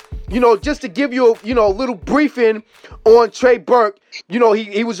 but just to give you a little briefing on Trey Burke,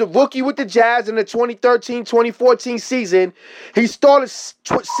 he was a rookie with the Jazz in the 2013-2014 season. He started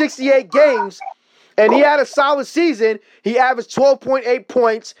 68 games, and he had a solid season. He averaged 12.8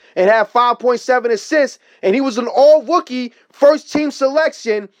 points and had 5.7 assists, and he was an all-rookie first-team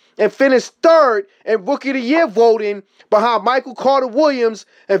selection and finished third in Rookie of the Year voting behind Michael Carter-Williams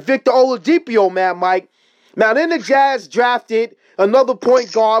and Victor Oladipo, Mad Mike. Now, then the Jazz drafted another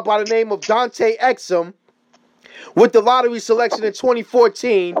point guard by the name of Dante Exum with the lottery selection in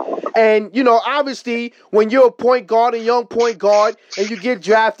 2014. And, obviously, when you're a point guard, a young point guard, and you get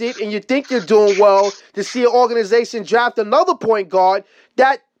drafted and you think you're doing well, to see an organization draft another point guard,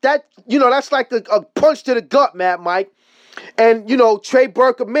 that's like a punch to the gut, Matt Mike. And, Trey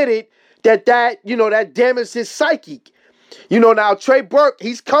Burke admitted that damaged his psyche. Now Trey Burke,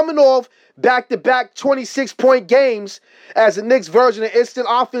 he's coming off back-to-back 26-point games as the Knicks version of instant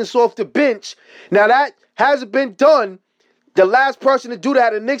offense off the bench. Now that hasn't been done. The last person to do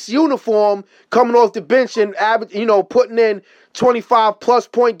that in Knicks uniform, coming off the bench and putting in 25-plus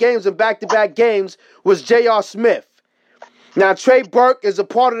point games in back-to-back games, was J.R. Smith. Now Trey Burke is a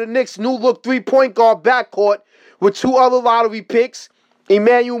part of the Knicks' new-look three-point guard backcourt with two other lottery picks,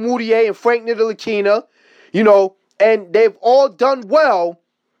 Emmanuel Mudiay and Frank Ntilikina, and they've all done well.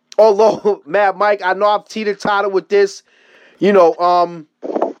 Although, Mad Mike, I know I've teeter-totter with this. I'm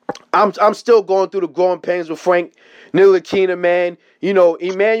still going through the growing pains with Frank Ntilikina, man.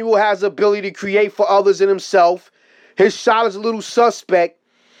 Emmanuel has the ability to create for others and himself. His shot is a little suspect.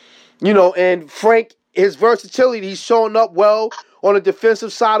 And Frank, his versatility, he's showing up well on the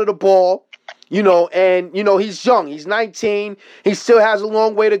defensive side of the ball. And he's young. He's 19. He still has a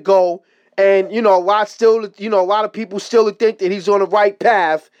long way to go. And, a lot of people still think that he's on the right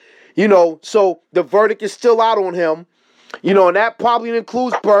path. So the verdict is still out on him. And that probably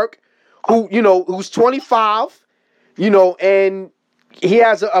includes Burke, who's 25, and he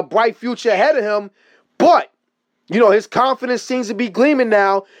has a bright future ahead of him. But, his confidence seems to be gleaming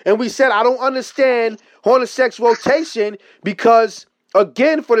now. And we said, I don't understand Hornacek's rotation because,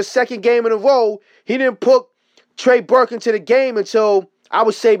 again, for the second game in a row, he didn't put Trey Burke into the game until, I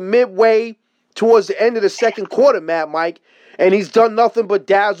would say, midway towards the end of the second quarter, Matt Mike. And he's done nothing but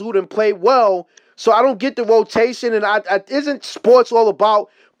dazzled and played well. So I don't get the rotation. And isn't sports all about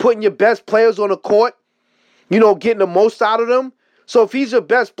putting your best players on the court, getting the most out of them? So if he's your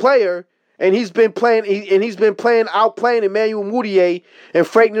best player and he's been outplaying Emmanuel Mudiay and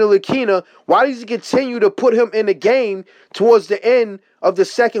Frank Ntilikina, why does he continue to put him in the game towards the end of the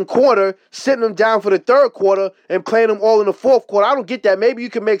second quarter, sitting him down for the third quarter and playing them all in the fourth quarter? I don't get that. Maybe you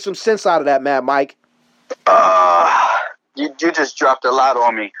can make some sense out of that, Matt Mike. You just dropped a lot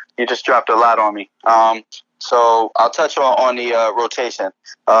on me. So I'll touch on the rotation.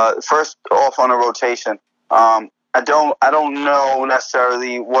 First off on the rotation, I don't know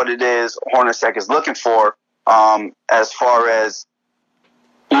necessarily what it is Hornacek is looking for as far as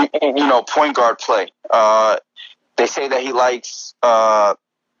point guard play. They say that he likes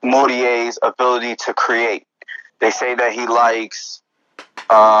Mudiay's ability to create. They say that he likes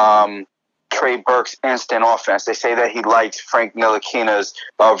Trey Burke's instant offense. They say that he likes Frank Ntilikina's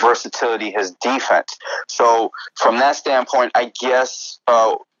versatility, his defense. So from that standpoint, I guess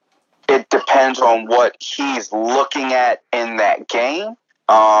it depends on what he's looking at in that game.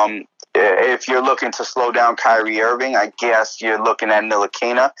 If you're looking to slow down Kyrie Irving, I guess you're looking at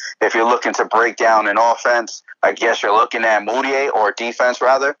Ntilikina. If you're looking to break down an offense, I guess you're looking at Mudiay, or defense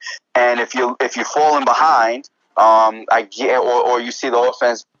rather. And if you're falling behind, or you see the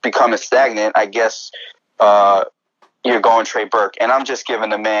offense becoming stagnant, I guess you're going Trey Burke. And I'm just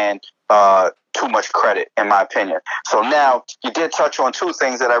giving the man too much credit, in my opinion. So now, you did touch on two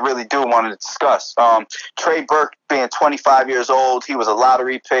things that I really do want to discuss. Trey Burke being 25 years old, he was a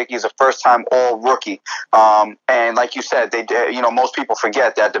lottery pick. He's a first-time all-rookie. And like you said, most people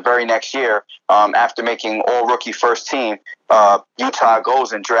forget that the very next year, after making all-rookie first team, Utah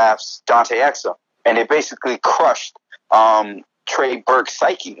goes and drafts Dante Exum. And they basically crushed Trey Burke's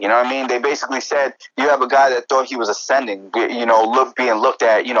psyche. You know what I mean? They basically said, you have a guy that thought he was ascending, being looked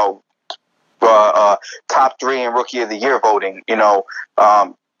at, top 3 in Rookie of the Year voting,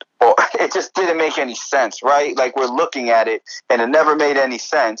 it just didn't make any sense, right? Like, we're looking at it, and it never made any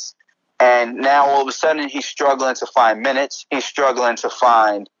sense. And now, all of a sudden, he's struggling to find minutes. He's struggling to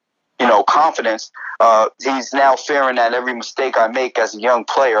find, confidence. He's now fearing that every mistake I make as a young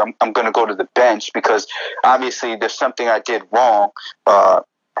player, I'm going to go to the bench because, obviously, there's something I did wrong.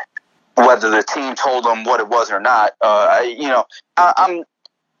 Whether the team told him what it was or not,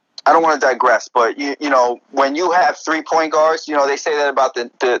 I don't want to digress, but you know, when you have 3 point guards, you know, they say that about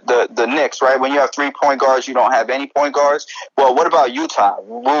the Knicks, right? When you have 3 point guards, you don't have any point guards. Well, what about Utah?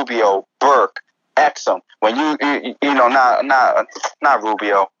 Rubio, Burke, Exum. When you know, not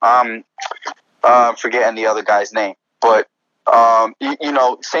Rubio. I'm forgetting the other guy's name, but you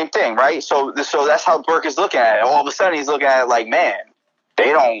know, same thing, right? So that's how Burke is looking at it. All of a sudden, he's looking at it like, man,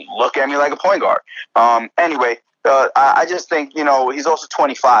 they don't look at me like a point guard. Anyway. I just think, you know, he's also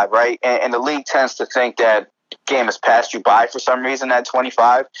 25, right? And the league tends to think that game has passed you by for some reason at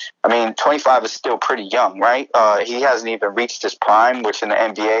 25. I mean, 25 is still pretty young, right? He hasn't even reached his prime, which in the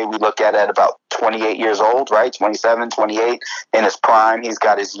NBA we look at about 28 years old, right? 27, 28 in his prime. He's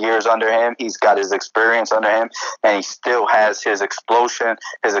got his years under him. He's got his experience under him, and he still has his explosion,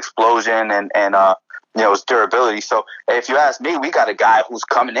 and you know, his durability. So if you ask me, we got a guy who's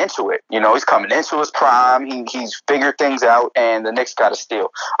coming into it. You know, he's coming into his prime. He's figured things out, and the Knicks got to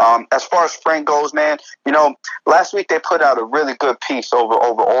steal. As far as Frank goes, man, you know, last week they put out a really good piece over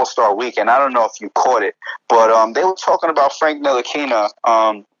All-Star Weekend. I don't know if you caught it, but they were talking about Frank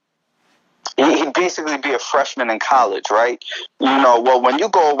Ntilikina. He'd basically be a freshman in college, right? You know, well, when you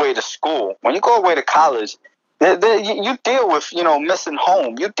go away to school, when you go away to college, you deal with, you know, missing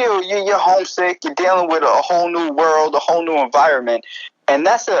home. You're homesick. You're dealing with a whole new world, a whole new environment, and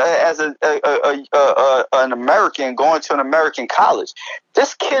that's as an American going to an American college.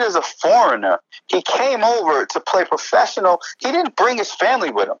 This kid is a foreigner. He came over to play professional. He didn't bring his family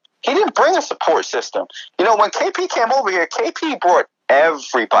with him. He didn't bring a support system. You know, when KP came over here, KP brought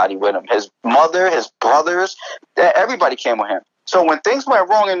everybody with him. His mother, his brothers, everybody came with him. So when things went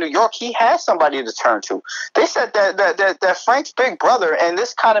wrong in New York, he had somebody to turn to. They said that Frank's big brother, and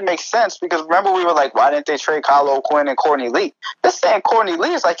this kind of makes sense because remember we were like, why didn't they trade Kyle O'Quinn and Courtney Lee? They're saying Courtney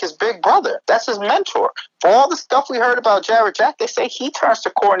Lee is like his big brother. That's his mentor. For all the stuff we heard about Jarrett Jack, they say he turns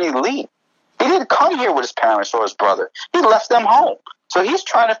to Courtney Lee. He didn't come here with his parents or his brother. He left them home. So he's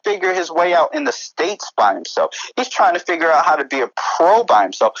trying to figure his way out in the States by himself. He's trying to figure out how to be a pro by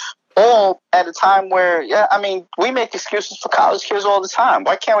himself. All at a time where, yeah, I mean, we make excuses for college kids all the time.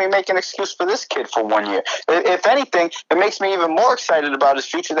 Why can't we make an excuse for this kid for 1 year? If anything, it makes me even more excited about his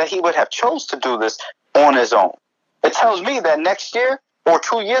future that he would have chose to do this on his own. It tells me that next year or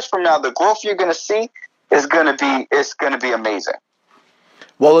 2 years from now, the growth you're going to see is going to be amazing.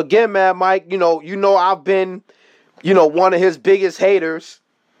 Well, again, man, Mike, you know, I've been, you know, one of his biggest haters,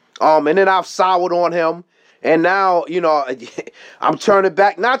 and then I've soured on him. And now, you know, I'm turning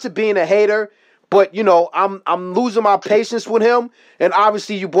back, not to being a hater, but, you know, I'm losing my patience with him. And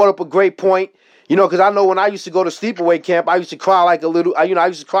obviously, you brought up a great point, you know, because I know when I used to go to sleepaway camp, I used to cry like a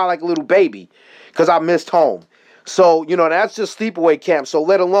little baby because I missed home. So, you know, that's just sleepaway camp. So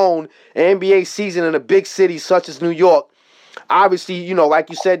let alone an NBA season in a big city such as New York. Obviously, you know, like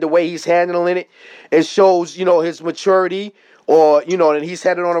you said, the way he's handling it, it shows, you know, his maturity. Or, you know, and he's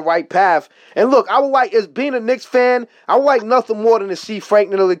headed on the right path. And look, I would like, as being a Knicks fan, I would like nothing more than to see Frank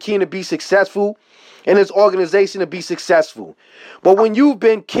Ntilikina be successful and his organization to be successful. But when you've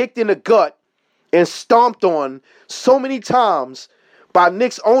been kicked in the gut and stomped on so many times by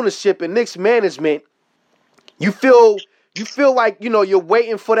Knicks ownership and Knicks management, you feel like, you know, you're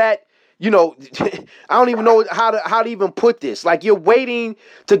waiting for that. You know, I don't even know how to even put this. Like you're waiting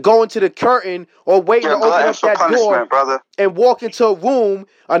to go into the curtain or waiting to open up that door and walk into a room,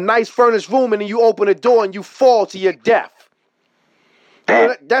 a nice furnished room, and then you open the door and you fall to your death. You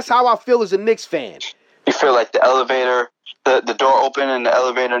know, that's how I feel as a Knicks fan. You feel like the elevator, the door opened and the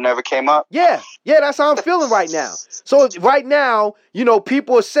elevator never came up? Yeah, that's how I'm feeling right now. So right now, you know,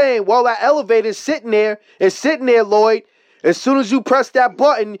 people are saying, well, that elevator is sitting there, Lloyd. As soon as you press that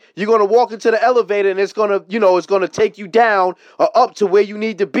button, you're going to walk into the elevator and it's going to take you down or up to where you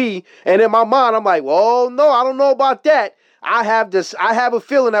need to be. And in my mind, I'm like, well, no, I don't know about that. I have a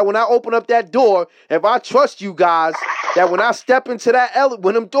feeling that when I open up that door, if I trust you guys, that when I step into that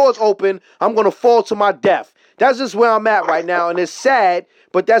when them doors open, I'm going to fall to my death. That's just where I'm at right now. And it's sad,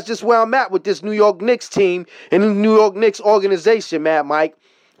 but that's just where I'm at with this New York Knicks team and the New York Knicks organization, Mike.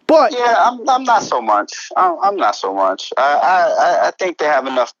 But yeah, I'm not so much. I'm not so much. I think they have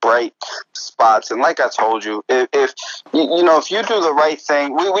enough bright spots, and like I told you, if you do the right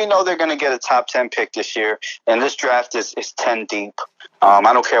thing, we know they're going to get a top 10 pick this year, and this draft is 10 deep.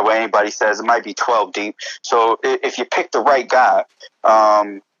 I don't care what anybody says; it might be 12 deep. So if you pick the right guy,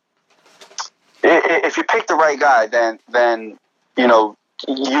 then you know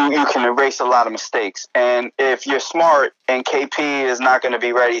you can erase a lot of mistakes. And if you're smart and KP is not going to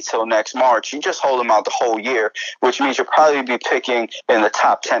be ready till next March, you just hold him out the whole year, which means you'll probably be picking in the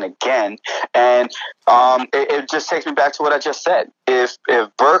top 10 again. And it just takes me back to what I just said. If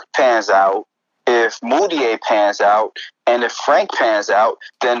Burke pans out, if Moutier pans out, and if Frank pans out,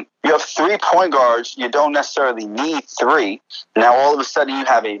 then you have 3 point guards. You don't necessarily need 3. Now, all of a sudden, you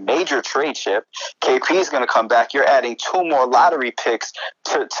have a major trade chip. KP is going to come back. You're adding 2 more lottery picks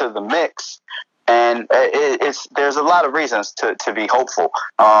to the mix. And there's a lot of reasons to be hopeful.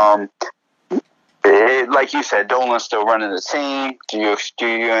 Like you said, Dolan's still running the team. Do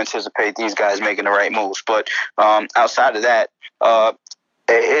you anticipate these guys making the right moves? But outside of that,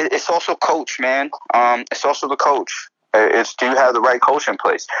 it's also coach, man. It's also the coach. Do you have the right coach in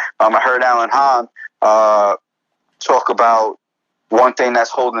place? I heard Alan Hahn talk about one thing that's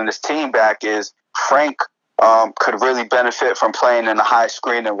holding this team back is Frank could really benefit from playing in a high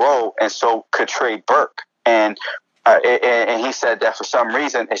screening role, and so could Trey Burke. And he said that for some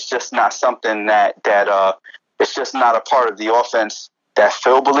reason it's just not something that it's just not a part of the offense that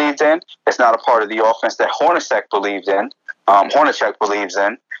Phil believed in. It's not a part of the offense that Hornacek believes in.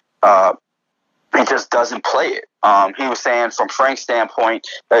 He just doesn't play it. He was saying from Frank's standpoint,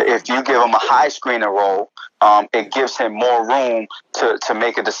 if you give him a high screener role, it gives him more room to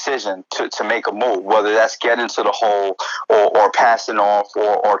make a decision, to make a move, whether that's getting to the hole or passing off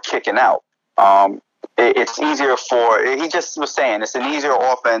or kicking out. It's easier he just was saying, it's an easier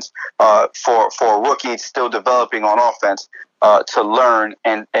offense for a rookie still developing on offense to learn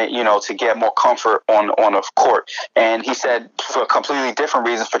and to get more comfort on a court. And he said for completely different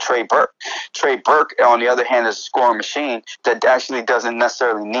reasons for Trey Burke. Trey Burke, on the other hand, is a scoring machine that actually doesn't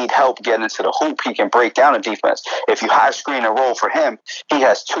necessarily need help getting into the hoop. He can break down a defense. If you high screen a roll for him, he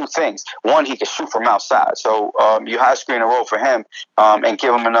has 2 things. One, he can shoot from outside. So you high screen a roll for him and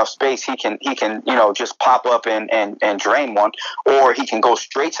give him enough space, he can just pop up and drain one, or he can go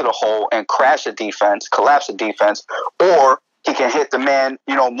straight to the hole and crash a defense, collapse a defense, or he can hit the man,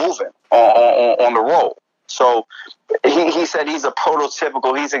 moving on the roll. So he said he's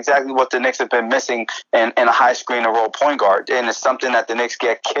he's exactly what the Knicks have been missing in a high screen and roll point guard. And it's something that the Knicks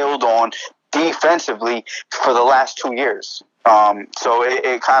get killed on defensively for the last 2 years. So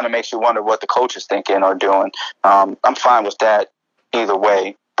it kind of makes you wonder what the coach is thinking or doing. I'm fine with that either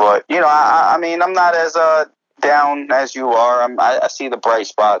way. But, I mean, I'm not as down as you are. I see the bright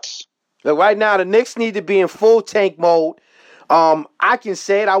spots. Look, right now, the Knicks need to be in full tank mode. I can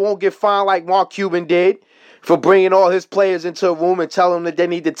say it. I won't get fined like Mark Cuban did for bringing all his players into a room and telling them that they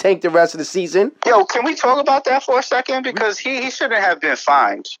need to tank the rest of the season. Yo, can we talk about that for a second? Because he shouldn't have been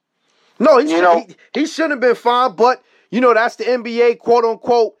fined. No, he shouldn't have been fined, but, that's the NBA,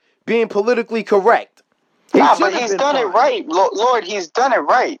 quote-unquote, being politically correct. But he's done it right. Lord, he's done it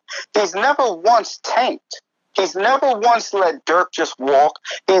right. He's never once tanked. He's never once let Dirk just walk.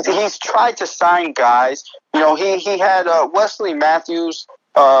 He's tried to sign guys. He had Wesley Matthews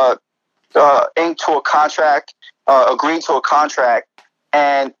inked to a contract, agreed to a contract,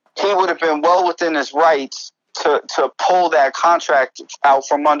 and he would have been well within his rights to pull that contract out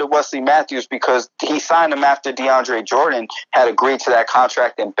from under Wesley Matthews because he signed him after DeAndre Jordan had agreed to that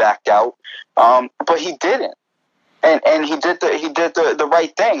contract and backed out. But he didn't. And he did the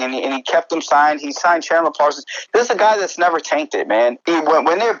right thing, and he kept him signed. He signed Chandler Parsons. This is a guy that's never tanked it, man.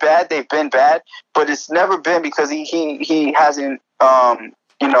 When they're bad, they've been bad, but it's never been because he hasn't.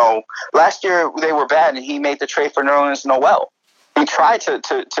 Last year they were bad, and he made the trade for Nerlens Noel. He tried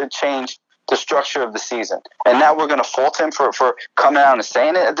to change the structure of the season, and now we're going to fault him for coming out and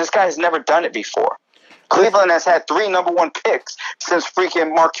saying it. This guy has never done it before. Cleveland has had 3 number 1 picks since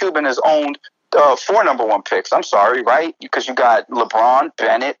freaking Mark Cuban has owned 4 number 1 picks. I'm sorry, right? Because you got LeBron,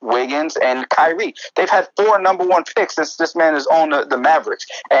 Bennett, Wiggins, and Kyrie. They've had 4 number 1 picks since this man has owned the Mavericks.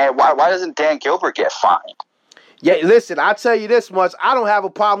 And why doesn't Dan Gilbert get fined? Yeah, listen, I'll tell you this much. I don't have a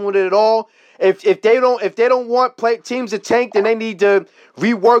problem with it at all. If they don't want teams to tank, then they need to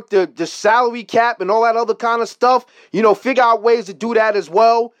rework the salary cap and all that other kind of stuff. Figure out ways to do that as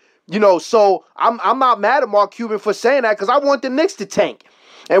well. So I'm not mad at Mark Cuban for saying that because I want the Knicks to tank.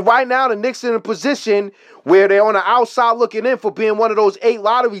 And right now, the Knicks are in a position where they're on the outside looking in for being one of those 8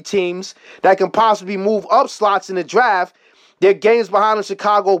 lottery teams that can possibly move up slots in the draft. They're games behind the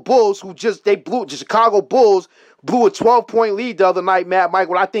Chicago Bulls, the Chicago Bulls blew a 12-point lead the other night, Matt Mike,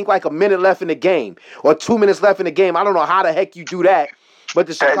 with I think like a minute left in the game or 2 minutes left in the game. I don't know how the heck you do that, but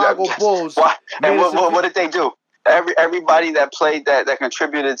the Chicago Bulls. And what did they do? Everybody that played that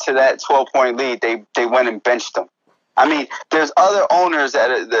contributed to that 12-point lead, they went and benched them. I mean, there's other owners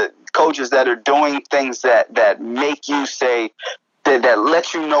the coaches that are doing things that make you say that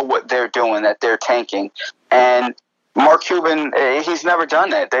lets you know what they're doing, that they're tanking. And Mark Cuban, he's never done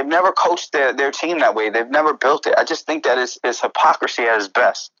that. They've never coached their team that way. They've never built it. I just think that is hypocrisy at its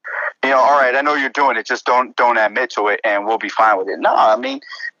best. All right, I know you're doing it. Just don't admit to it, and we'll be fine with it. No, I mean,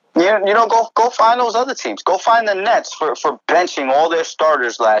 go find those other teams. Go find the Nets for benching all their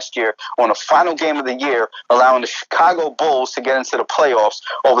starters last year on the final game of the year, allowing the Chicago Bulls to get into the playoffs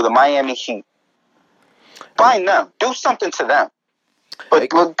over the Miami Heat. Find them. Do something to them. But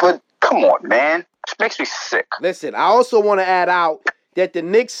come on, man. It makes me sick. Listen, I also want to add out that the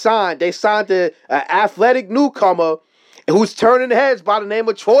Knicks signed the athletic newcomer who's turning heads by the name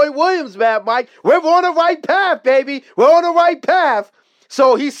of Troy Williams, man, Mike. We're on the right path, baby. We're on the right path.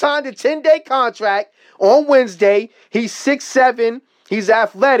 So he signed a 10-day contract on Wednesday. He's 6'7", he's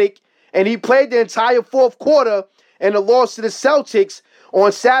athletic, and he played the entire fourth quarter in the loss to the Celtics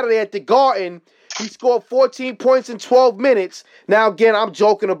on Saturday at the Garden. He scored 14 points in 12 minutes. Now, again, I'm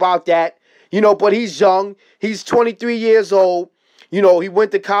joking about that, but he's young. He's 23 years old. He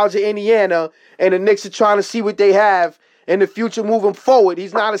went to college at Indiana, and the Knicks are trying to see what they have in the future moving forward.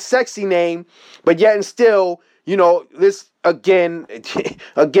 He's not a sexy name, but yet and still, this, again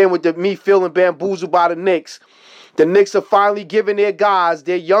with me feeling bamboozled by the Knicks are finally giving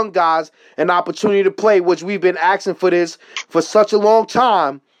their young guys, an opportunity to play, which we've been asking for this for such a long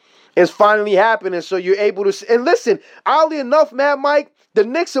time. It's finally happening, so you're able to... And listen, oddly enough, Mad Mike, the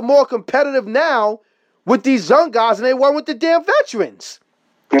Knicks are more competitive now with these young guys than they were with the damn veterans.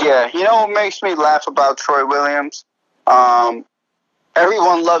 Yeah, what makes me laugh about Troy Williams?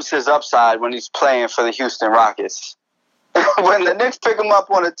 Everyone loves his upside when he's playing for the Houston Rockets. When the Knicks pick him up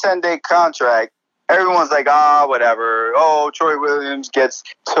on a 10-day contract, everyone's like, whatever. Oh, Troy Williams gets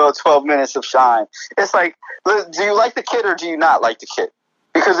 12 minutes of shine. It's like, do you like the kid or do you not like the kid?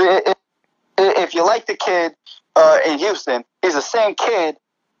 Because if you like the kid in Houston, he's the same kid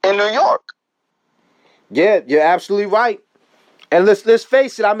in New York. Yeah, you're absolutely right. And let's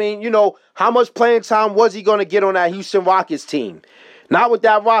face it, I mean, how much playing time was he going to get on that Houston Rockets team? Not with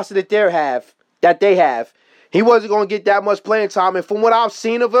that roster that they have. He wasn't going to get that much playing time. And from what I've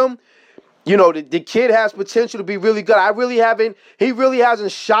seen of him, the kid has potential to be really good. He really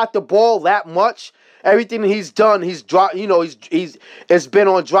hasn't shot the ball that much. Everything he's done, it's been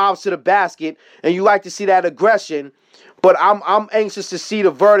on drives to the basket, and you like to see that aggression. But I'm anxious to see the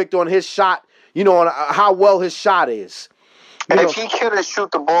verdict on his shot, on how well his shot is. If he couldn't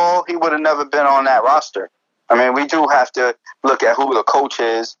shoot the ball, he would have never been on that roster. I mean, we do have to look at who the coach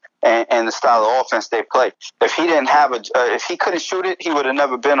is and the style of offense they play. If he didn't have if he couldn't shoot it, he would have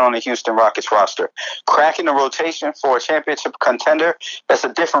never been on the Houston Rockets roster. Cracking the rotation for a championship contender, that's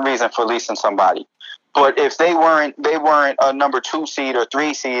a different reason for leasing somebody. But if they weren't a number 2 seed or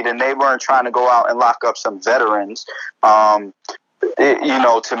 3 seed, and they weren't trying to go out and lock up some veterans, to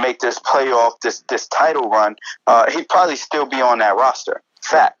make this playoff, this title run, he'd probably still be on that roster.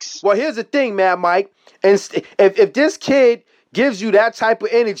 Facts. Well, here's the thing, man, Mike. And if this kid gives you that type of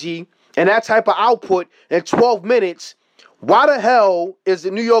energy and that type of output in 12 minutes, why the hell is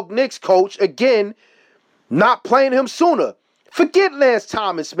the New York Knicks coach, again, not playing him sooner? Forget Lance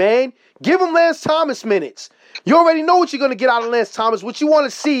Thomas, man. Give him Lance Thomas minutes. You already know what you're going to get out of Lance Thomas. What you want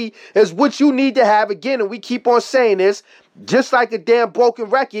to see is what you need to have. Again, and we keep on saying this, just like a damn broken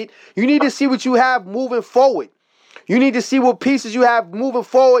record, you need to see what you have moving forward. You need to see what pieces you have moving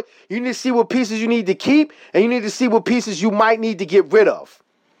forward. You need to see what pieces you need to keep, and you need to see what pieces you might need to get rid of.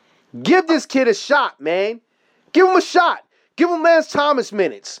 Give this kid a shot, man. Give him a shot. Give him Lance Thomas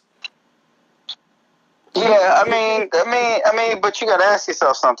minutes. Yeah, I mean, but you got to ask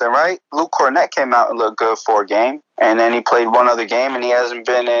yourself something, right? Luke Cornett came out and looked good for a game, and then he played one other game, and he hasn't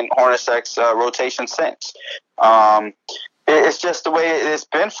been in Hornacek's rotation since. It's just the way it's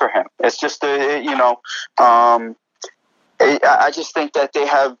been for him. It's just I just think that they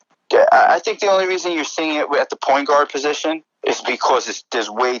have. I think the only reason you're seeing it at the point guard position is because there's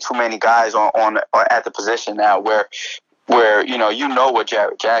way too many guys on at the position now. Where what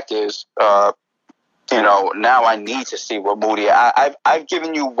Jarrett Jack is. Now I need to see what Moody. I've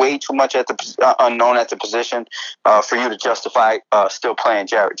given you way too much at the unknown at the position for you to justify still playing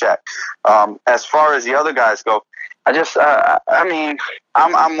Jarrett Jack. As far as the other guys go, I'm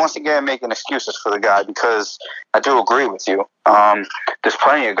once again making excuses for the guy because I do agree with you. There's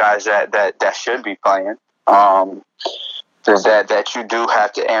plenty of guys that should be playing. That you do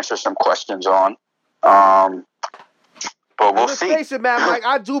have to answer some questions on. But we'll see. Let's face it, man, Mike,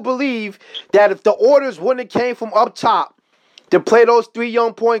 I do believe that if the orders wouldn't have came from up top to play those 3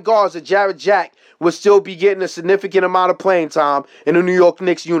 young point guards, that Jarrett Jack would still be getting a significant amount of playing time in a New York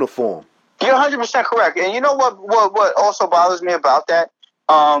Knicks uniform. You're 100% correct. And you know what also bothers me about that?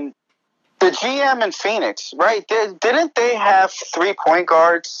 The GM in Phoenix, right? Didn't they have 3 point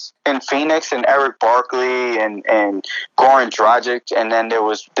guards in Phoenix, and Eric Barkley and Goran Dragic, and then there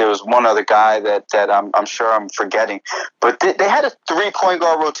was one other guy that I'm sure I'm forgetting, but they had a 3 point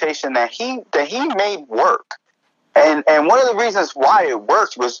guard rotation that he made work, and one of the reasons why it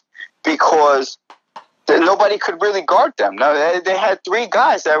worked was because nobody could really guard them. No, they had 3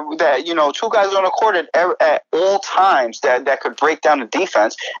 guys that 2 guys on the court at all times that could break down the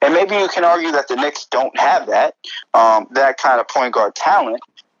defense. And maybe you can argue that the Knicks don't have that kind of point guard talent.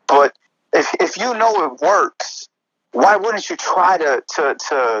 But if you know it works, why wouldn't you try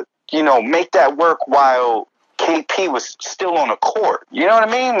to make that work while KP was still on the court? You know what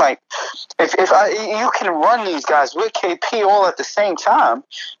I mean? Like if you can run these guys with KP all at the same time,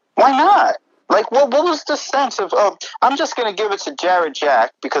 why not? Like, what was the sense of I'm just going to give it to Jarrett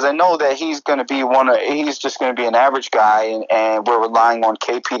Jack because I know that he's going to be he's just going to be an average guy and we're relying on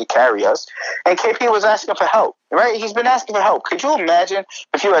KP to carry us. And KP was asking for help, right? He's been asking for help. Could you imagine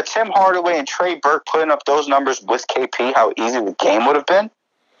if you had Tim Hardaway and Trey Burke putting up those numbers with KP, how easy the game would have been?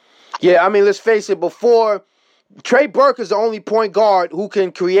 Yeah, I mean, let's face it, before Trey Burke is the only point guard who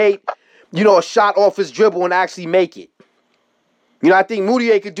can create, a shot off his dribble and actually make it. I think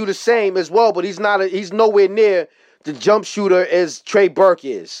Mudiay could do the same as well, but he's nowhere near the jump shooter as Trey Burke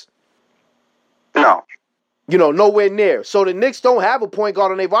is. No. Nowhere near. So the Knicks don't have a point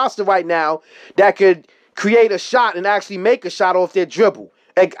guard on their roster right now that could create a shot and actually make a shot off their dribble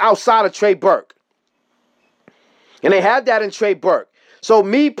outside of Trey Burke. And they have that in Trey Burke. So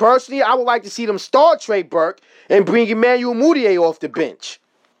me personally, I would like to see them start Trey Burke and bring Emmanuel Mudiay off the bench.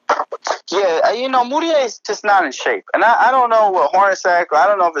 Yeah, Mudiay is just not in shape. And I don't know what Hornacek, I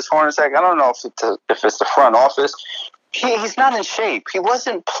don't know if it's Hornacek, I don't know if it's the front office. He's not in shape. He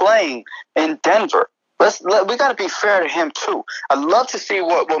wasn't playing in Denver. We got to be fair to him, too. I'd love to see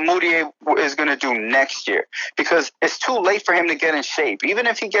what Mudiay is going to do next year because it's too late for him to get in shape. Even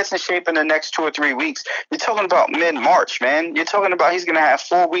if he gets in shape in the next 2 or 3 weeks, you're talking about mid-March, man. You're talking about he's going to have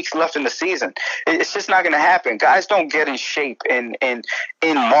 4 weeks left in the season. It's just not going to happen. Guys don't get in shape in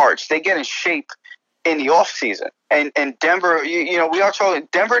March. They get in shape in the offseason. And Denver, we are talking,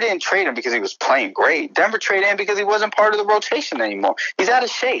 Denver didn't trade him because he was playing great. Denver traded him because he wasn't part of the rotation anymore. He's out of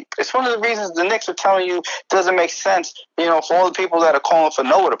shape. It's one of the reasons the Knicks are telling you doesn't make sense, for all the people that are calling for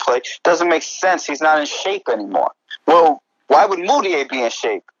Noah to play, doesn't make sense. He's not in shape anymore. Well, why would Mudiay be in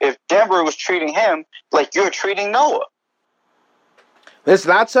shape if Denver was treating him like you're treating Noah?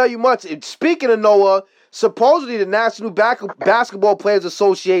 Listen, I'll tell you much. Speaking of Noah, supposedly the National Basketball Players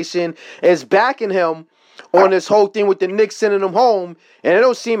Association is backing him on this whole thing with the Knicks sending him home, and they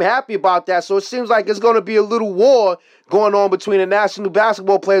don't seem happy about that. So it seems like it's going to be a little war going on between the National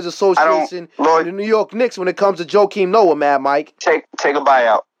Basketball Players Association and the New York Knicks when it comes to Joakim Noah, Mad Mike. Take a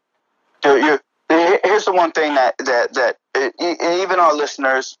buyout. Here's the one thing that even our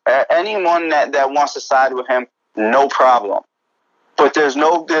listeners, anyone that wants to side with him, no problem. But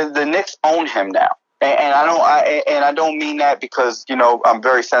the Knicks own him now. And I don't mean that because, I'm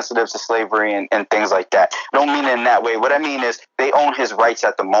very sensitive to slavery and things like that. I don't mean it in that way. What I mean is they own his rights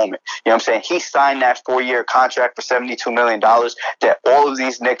at the moment. You know what I'm saying? He signed that 4-year contract for $72 million that all of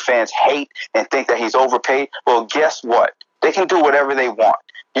these Knicks fans hate and think that he's overpaid. Well, guess what? They can do whatever they want.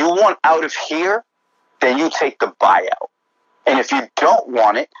 You want out of here, then you take the buyout. And if you don't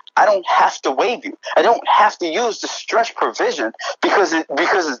want it, I don't have to waive you. I don't have to use the stretch provision because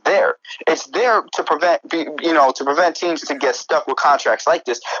it's there. It's there to prevent teams to get stuck with contracts like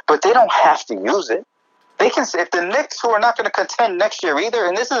this. But they don't have to use it. They can. If the Knicks, who are not going to contend next year either,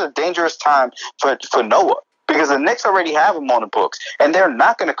 and this is a dangerous time for Noah because the Knicks already have him on the books, and they're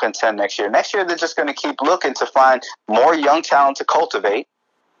not going to contend next year. Next year, they're just going to keep looking to find more young talent to cultivate.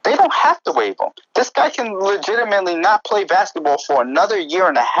 They don't have to waive him. This guy can legitimately not play basketball for another year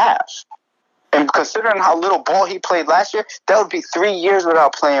and a half. And considering how little ball he played last year, that would be 3 years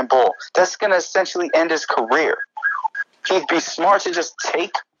without playing ball. That's going to essentially end his career. He'd be smart to just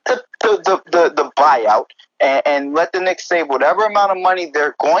take the buyout and let the Knicks save whatever amount of money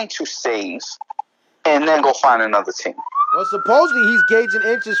they're going to save and then go find another team. Well, supposedly he's gauging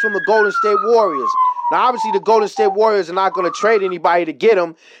interest from the Golden State Warriors. Now, obviously, the Golden State Warriors are not going to trade anybody to get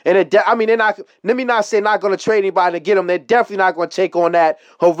him. And they're not. Let me not say not going to trade anybody to get him. They're definitely not going to take on that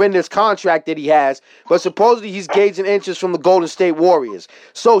horrendous contract that he has. But supposedly he's gauging interest from the Golden State Warriors.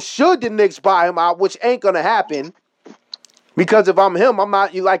 So should the Knicks buy him out, which ain't going to happen, because if I'm him, I'm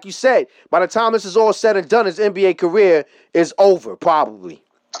not. Like you said, by the time this is all said and done, his NBA career is over, probably.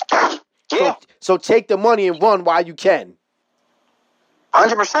 Yeah. So take the money and run while you can.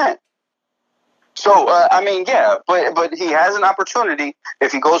 100%. So, I mean, yeah, but he has an opportunity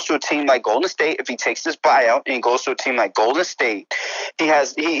if he goes to a team like Golden State. If he takes this buyout and he goes to a team like Golden State, he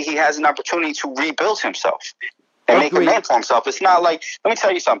has an opportunity to rebuild himself and make a name for himself. It's not like, let me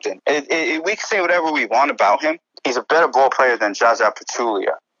tell you something. We can say whatever we want about him. He's a better ball player than Zaza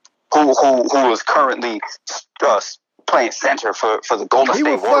Pachulia, who is currently playing center for the Golden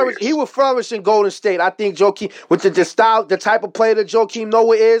State Warriors. He will flourish in Golden State. I think Joakim, with the type of player that Joakim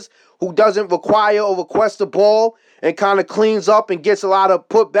Noah is, who doesn't require or request the ball and kind of cleans up and gets a lot of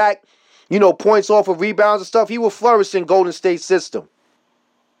putback, points off of rebounds and stuff, he will flourish in Golden State system.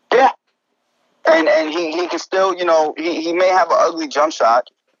 Yeah. And he can still, he may have an ugly jump shot,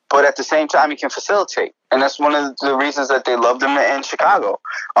 but at the same time he can facilitate. And that's one of the reasons that they loved him in Chicago.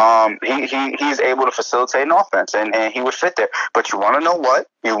 He's able to facilitate an offense, and he would fit there. But you want to know what?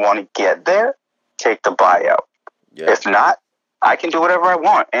 You want to get there, take the buyout. Yeah. If not, I can do whatever I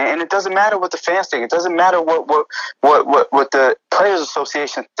want, and it doesn't matter what the fans think. It doesn't matter what the Players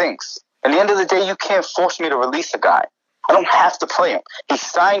Association thinks. At the end of the day, you can't force me to release a guy. I don't have to play him. He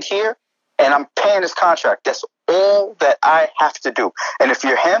signed here, and I'm paying his contract. That's all that I have to do. And if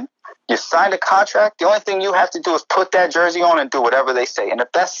you're him, you signed a contract. The only thing you have to do is put that jersey on and do whatever they say. And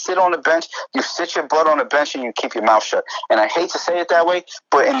if that's sit on the bench, you sit your butt on the bench and you keep your mouth shut. And I hate to say it that way,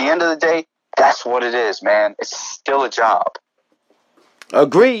 but in the end of the day, that's what it is, man. It's still a job.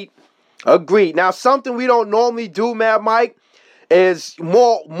 Agreed. Now, something we don't normally do, Mad Mike, is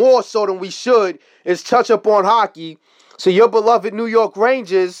more so than we should, is touch up on hockey. So your beloved New York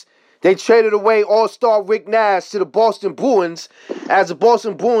Rangers, they traded away All-Star Rick Nash to the Boston Bruins as the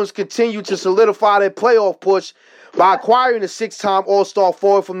Boston Bruins continue to solidify their playoff push by acquiring a 6-time All-Star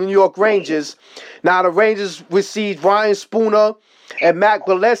forward from the New York Rangers. Now, the Rangers received Ryan Spooner and Mac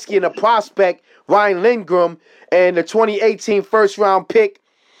Bolesky and a prospect, Ryan Lindgren, and the 2018 first-round pick,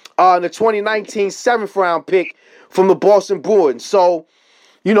 and the 2019 7th-round pick from the Boston Bruins. So,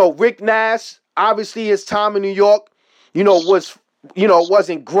 Rick Nash, obviously his time in New York,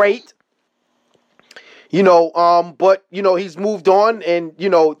 wasn't great. But, he's moved on, and,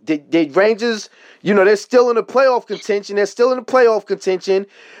 the Rangers, they're still in the playoff contention.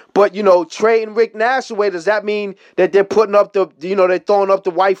 But, trading Rick Nash away, does that mean that they're putting up they're throwing up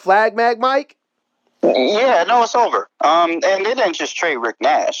the white flag, Mike? Yeah, no, it's over. And they didn't just trade Rick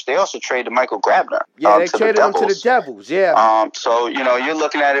Nash. They also traded Michael Grabner. Yeah, they traded him to the Devils, yeah. So, you're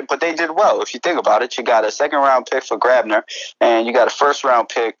looking at it, but they did well. If you think about it, you got a 2nd-round pick for Grabner, and you got a 1st-round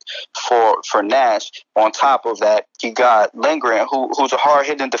pick for Nash. On top of that, you got Lindgren, who's a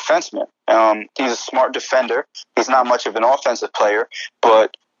hard-hitting defenseman. He's a smart defender. He's not much of an offensive player,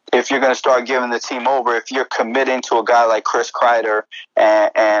 but if you're going to start giving the team over, if you're committing to a guy like Chris Kreider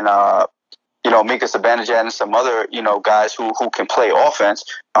and Mika Zibanejad and some other, guys who can play offense,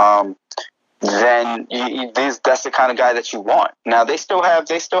 then that's the kind of guy that you want. Now they still have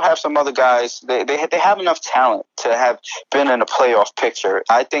some other guys. They have enough talent to have been in a playoff picture.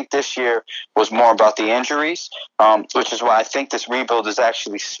 I think this year was more about the injuries, which is why I think this rebuild is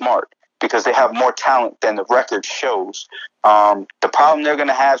actually smart, because they have more talent than the record shows. The problem they're going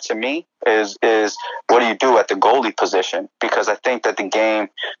to have, to me, is what do you do at the goalie position? Because I think that the game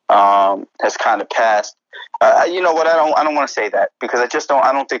has kind of passed. You know what? I don't want to say that, because I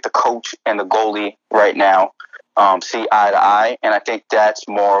don't think the coach and the goalie right now see eye to eye, and I think that's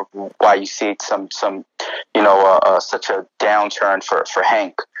more why you see some such a downturn for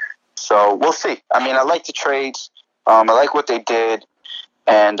Hank. So we'll see. I mean, I like the trades. I like what they did,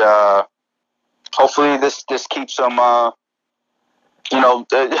 and hopefully this keeps them.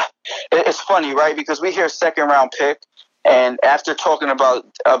 It's funny, right? Because we hear 2nd-round pick, and after talking about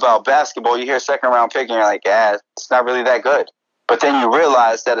basketball, you hear 2nd-round pick, and you're like, yeah, it's not really that good. But then you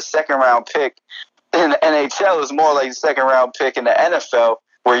realize that a 2nd-round pick in the NHL is more like a 2nd-round pick in the NFL,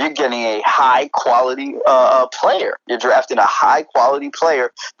 where you're getting a high-quality player. You're drafting a high-quality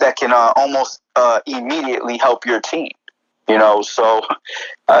player that can almost immediately help your team. So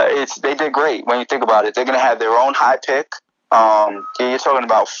they did great when you think about it. They're going to have their own high pick. You're talking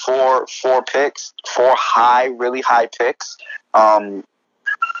about four picks, 4 really high picks.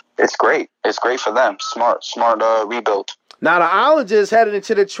 It's great. It's great for them. Smart rebuild. Now the Islanders headed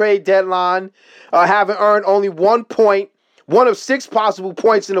into the trade deadline, having earned only 1 point, one of 6 possible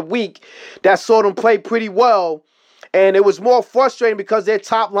points in a week. That saw them play pretty well, and it was more frustrating because their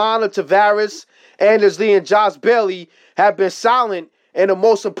top line of Tavares, Anders Lee, and Josh Bailey have been silent in the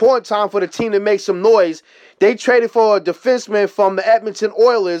most important time for the team to make some noise. They traded for a defenseman from the Edmonton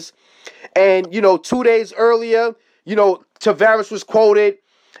Oilers, and 2 days earlier, Tavares was quoted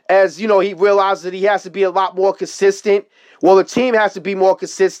as, he realized that he has to be a lot more consistent Well, the team has to be more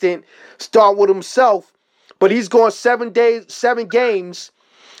consistent, start with himself. But he's going 7 games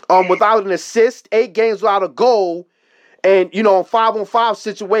without an assist, 8 games without a goal, and, in 5-on-5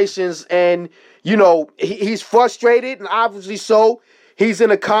 situations. And, he's frustrated, and obviously so. He's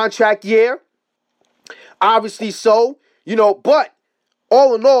in a contract year. Obviously so. But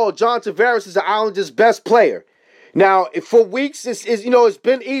all in all, John Tavares is the Islanders' best player. Now, for weeks, it's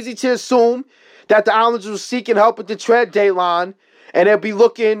been easy to assume that the Islanders were seeking help at the trade deadline, and they'll be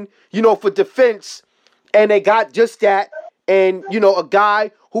looking, for defense, and they got just that. And, a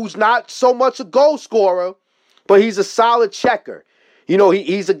guy who's not so much a goal scorer, but he's a solid checker.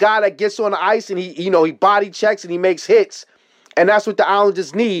 He's a guy that gets on the ice and he body checks and he makes hits, and that's what the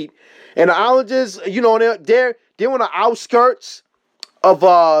Islanders need. And the Islanders, they're on the outskirts of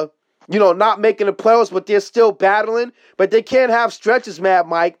not making the playoffs, but they're still battling. But they can't have stretches, Mad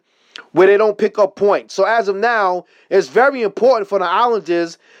Mike, where they don't pick up points. So as of now, it's very important for the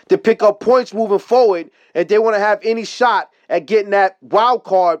Islanders to pick up points moving forward if they want to have any shot at getting that wild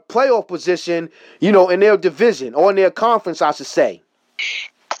card playoff position, in their division or in their conference, I should say.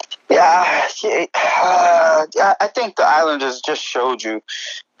 Yeah, I think the Islanders just showed you,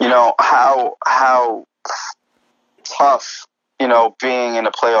 how tough, being in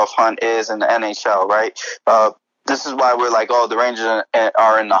a playoff hunt is in the NHL, right? This is why we're like, oh, the Rangers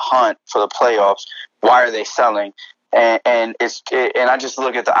are in the hunt for the playoffs. Why are they selling? And I just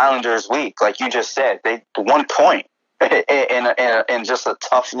look at the Islanders' week, like you just said, they 1 point in just a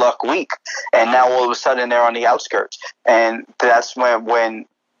tough luck week, and now all of a sudden they're on the outskirts, and that's when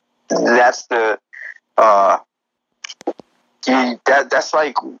that's the that's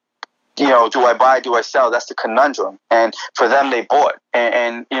like, do I buy, do I sell? That's the conundrum. And for them, they bought.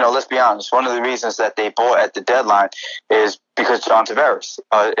 And let's be honest, one of the reasons that they bought at the deadline is because John Tavares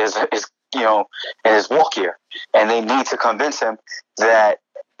is in his walk year. And they need to convince him that,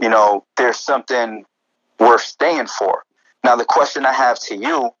 there's something worth staying for. Now, the question I have to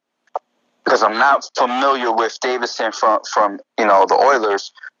you, because I'm not familiar with Davidson from the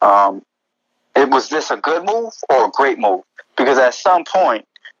Oilers, was this a good move or a great move? Because at some point,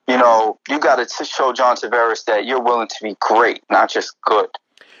 you got to show John Tavares that you're willing to be great, not just good.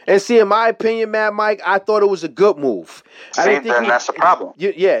 And see, in my opinion, Mad Mike, I thought it was a good move. Then that's a problem.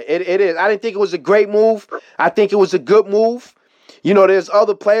 Yeah, it is. I didn't think it was a great move. I think it was a good move. There's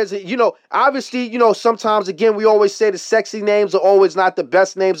other players that, obviously, sometimes, again, we always say the sexy names are always not the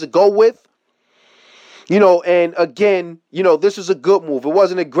best names to go with. And again, this was a good move. It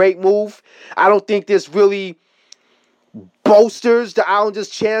wasn't a great move. I don't think this really bolsters the Islanders'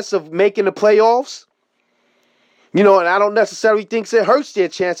 chance of making the playoffs. And I don't necessarily think it hurts their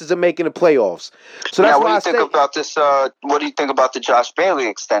chances of making the playoffs. So that's why I say. About this? What do you think about the Josh Bailey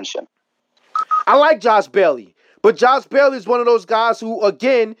extension? I like Josh Bailey, but Josh Bailey is one of those guys who,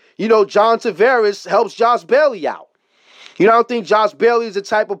 again, John Tavares helps Josh Bailey out. I don't think Josh Bailey is the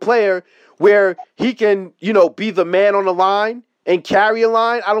type of player where he can, be the man on the line and carry a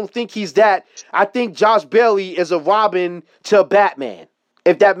line. I don't think he's that. I think Josh Bailey is a Robin to a Batman,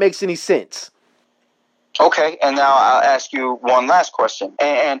 if that makes any sense. Okay, and now I'll ask you one last question.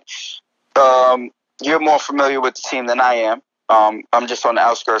 And you're more familiar with the team than I am. I'm just on the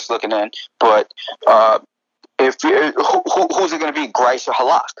outskirts looking in. But who's it going to be, Greiss or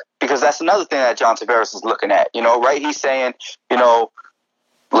Halak? Because that's another thing that John Tavares is looking at. Right? He's saying,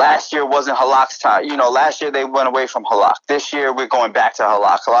 last year wasn't Halak's time. Last year they went away from Halak. This year we're going back to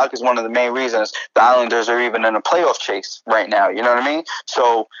Halak. Halak is one of the main reasons the Islanders are even in a playoff chase right now. You know what I mean?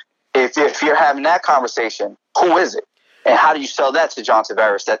 So if you're having that conversation, who is it? And how do you sell that to John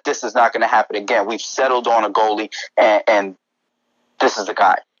Tavares that this is not going to happen again? We've settled on a goalie, and this is the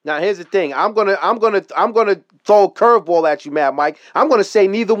guy. Now here's the thing. I'm gonna throw a curveball at you, Mad Mike. I'm gonna say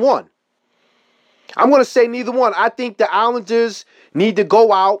neither one. I think the Islanders need to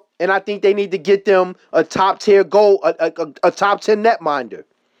go out, and I think they need to get them a top-tier goal, a top 10 netminder.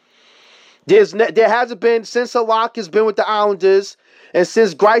 There hasn't been, since Halak has been with the Islanders, and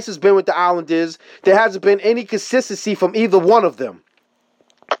since Greiss has been with the Islanders, there hasn't been any consistency from either one of them.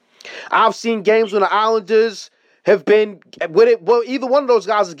 I've seen games when the Islanders have been with it. Well, either one of those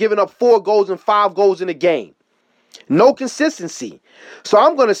guys has given up 4 goals and 5 goals in a game. No consistency. So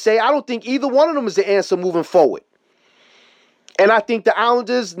I'm going to say I don't think either one of them is the answer moving forward. And I think the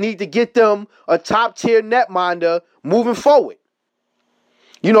Islanders need to get them a top-tier netminder moving forward.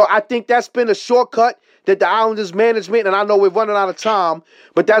 I think that's been a shortcut that the Islanders management, and I know we're running out of time,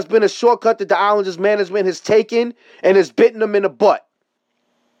 but that's been a shortcut that the Islanders management has taken and has bitten them in the butt.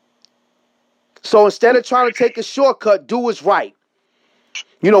 So instead of trying to take a shortcut, do what's right.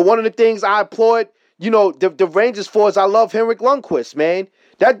 One of the things I applaud the Rangers for is I love Henrik Lundqvist, man.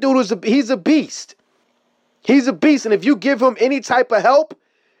 That dude he's a beast. He's a beast, and if you give him any type of help,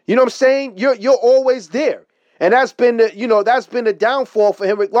 you know what I'm saying, you're always there. And that's been the downfall for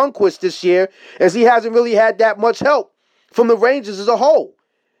Henrik Lundqvist this year, as he hasn't really had that much help from the Rangers as a whole.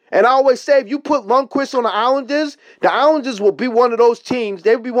 And I always say, if you put Lundqvist on the Islanders will be one of those teams.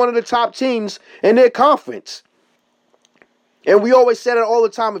 They'll be one of the top teams in their conference. And we always say that all the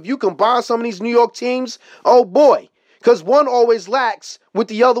time. If you combine some of these New York teams, oh boy, because one always lacks what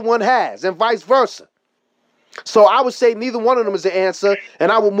the other one has, and vice versa. So I would say neither one of them is the answer,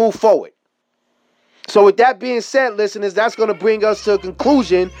 and I will move forward. So with that being said, listeners, that's going to bring us to a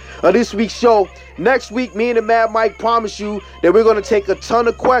conclusion of this week's show. Next week, me and the Mad Mike promise you that we're going to take a ton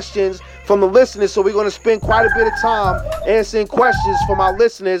of questions from the listeners. So we're going to spend quite a bit of time answering questions from our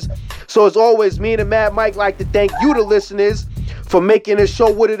listeners. So as always, me and the Mad Mike like to thank you, the listeners, for making this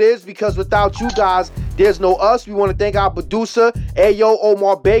show what it is, because without you guys, there's no us. We want to thank our producer, Ayo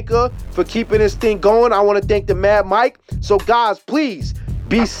Omar Baker, for keeping this thing going. I want to thank the Mad Mike. So guys, please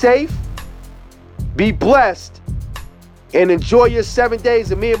be safe, be blessed, and enjoy your 7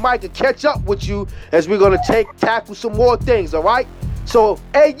 days. And me and Mike will catch up with you as we're going to tackle some more things, all right? So,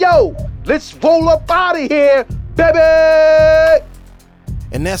 hey, yo, let's roll up out of here, baby!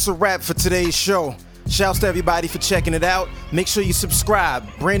 And that's a wrap for today's show. Shouts to everybody for checking it out. Make sure you subscribe.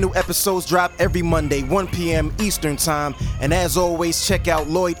 Brand new episodes drop every Monday, 1 p.m. Eastern Time. And as always, check out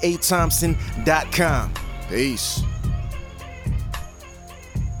LloydAThompson.com. Peace.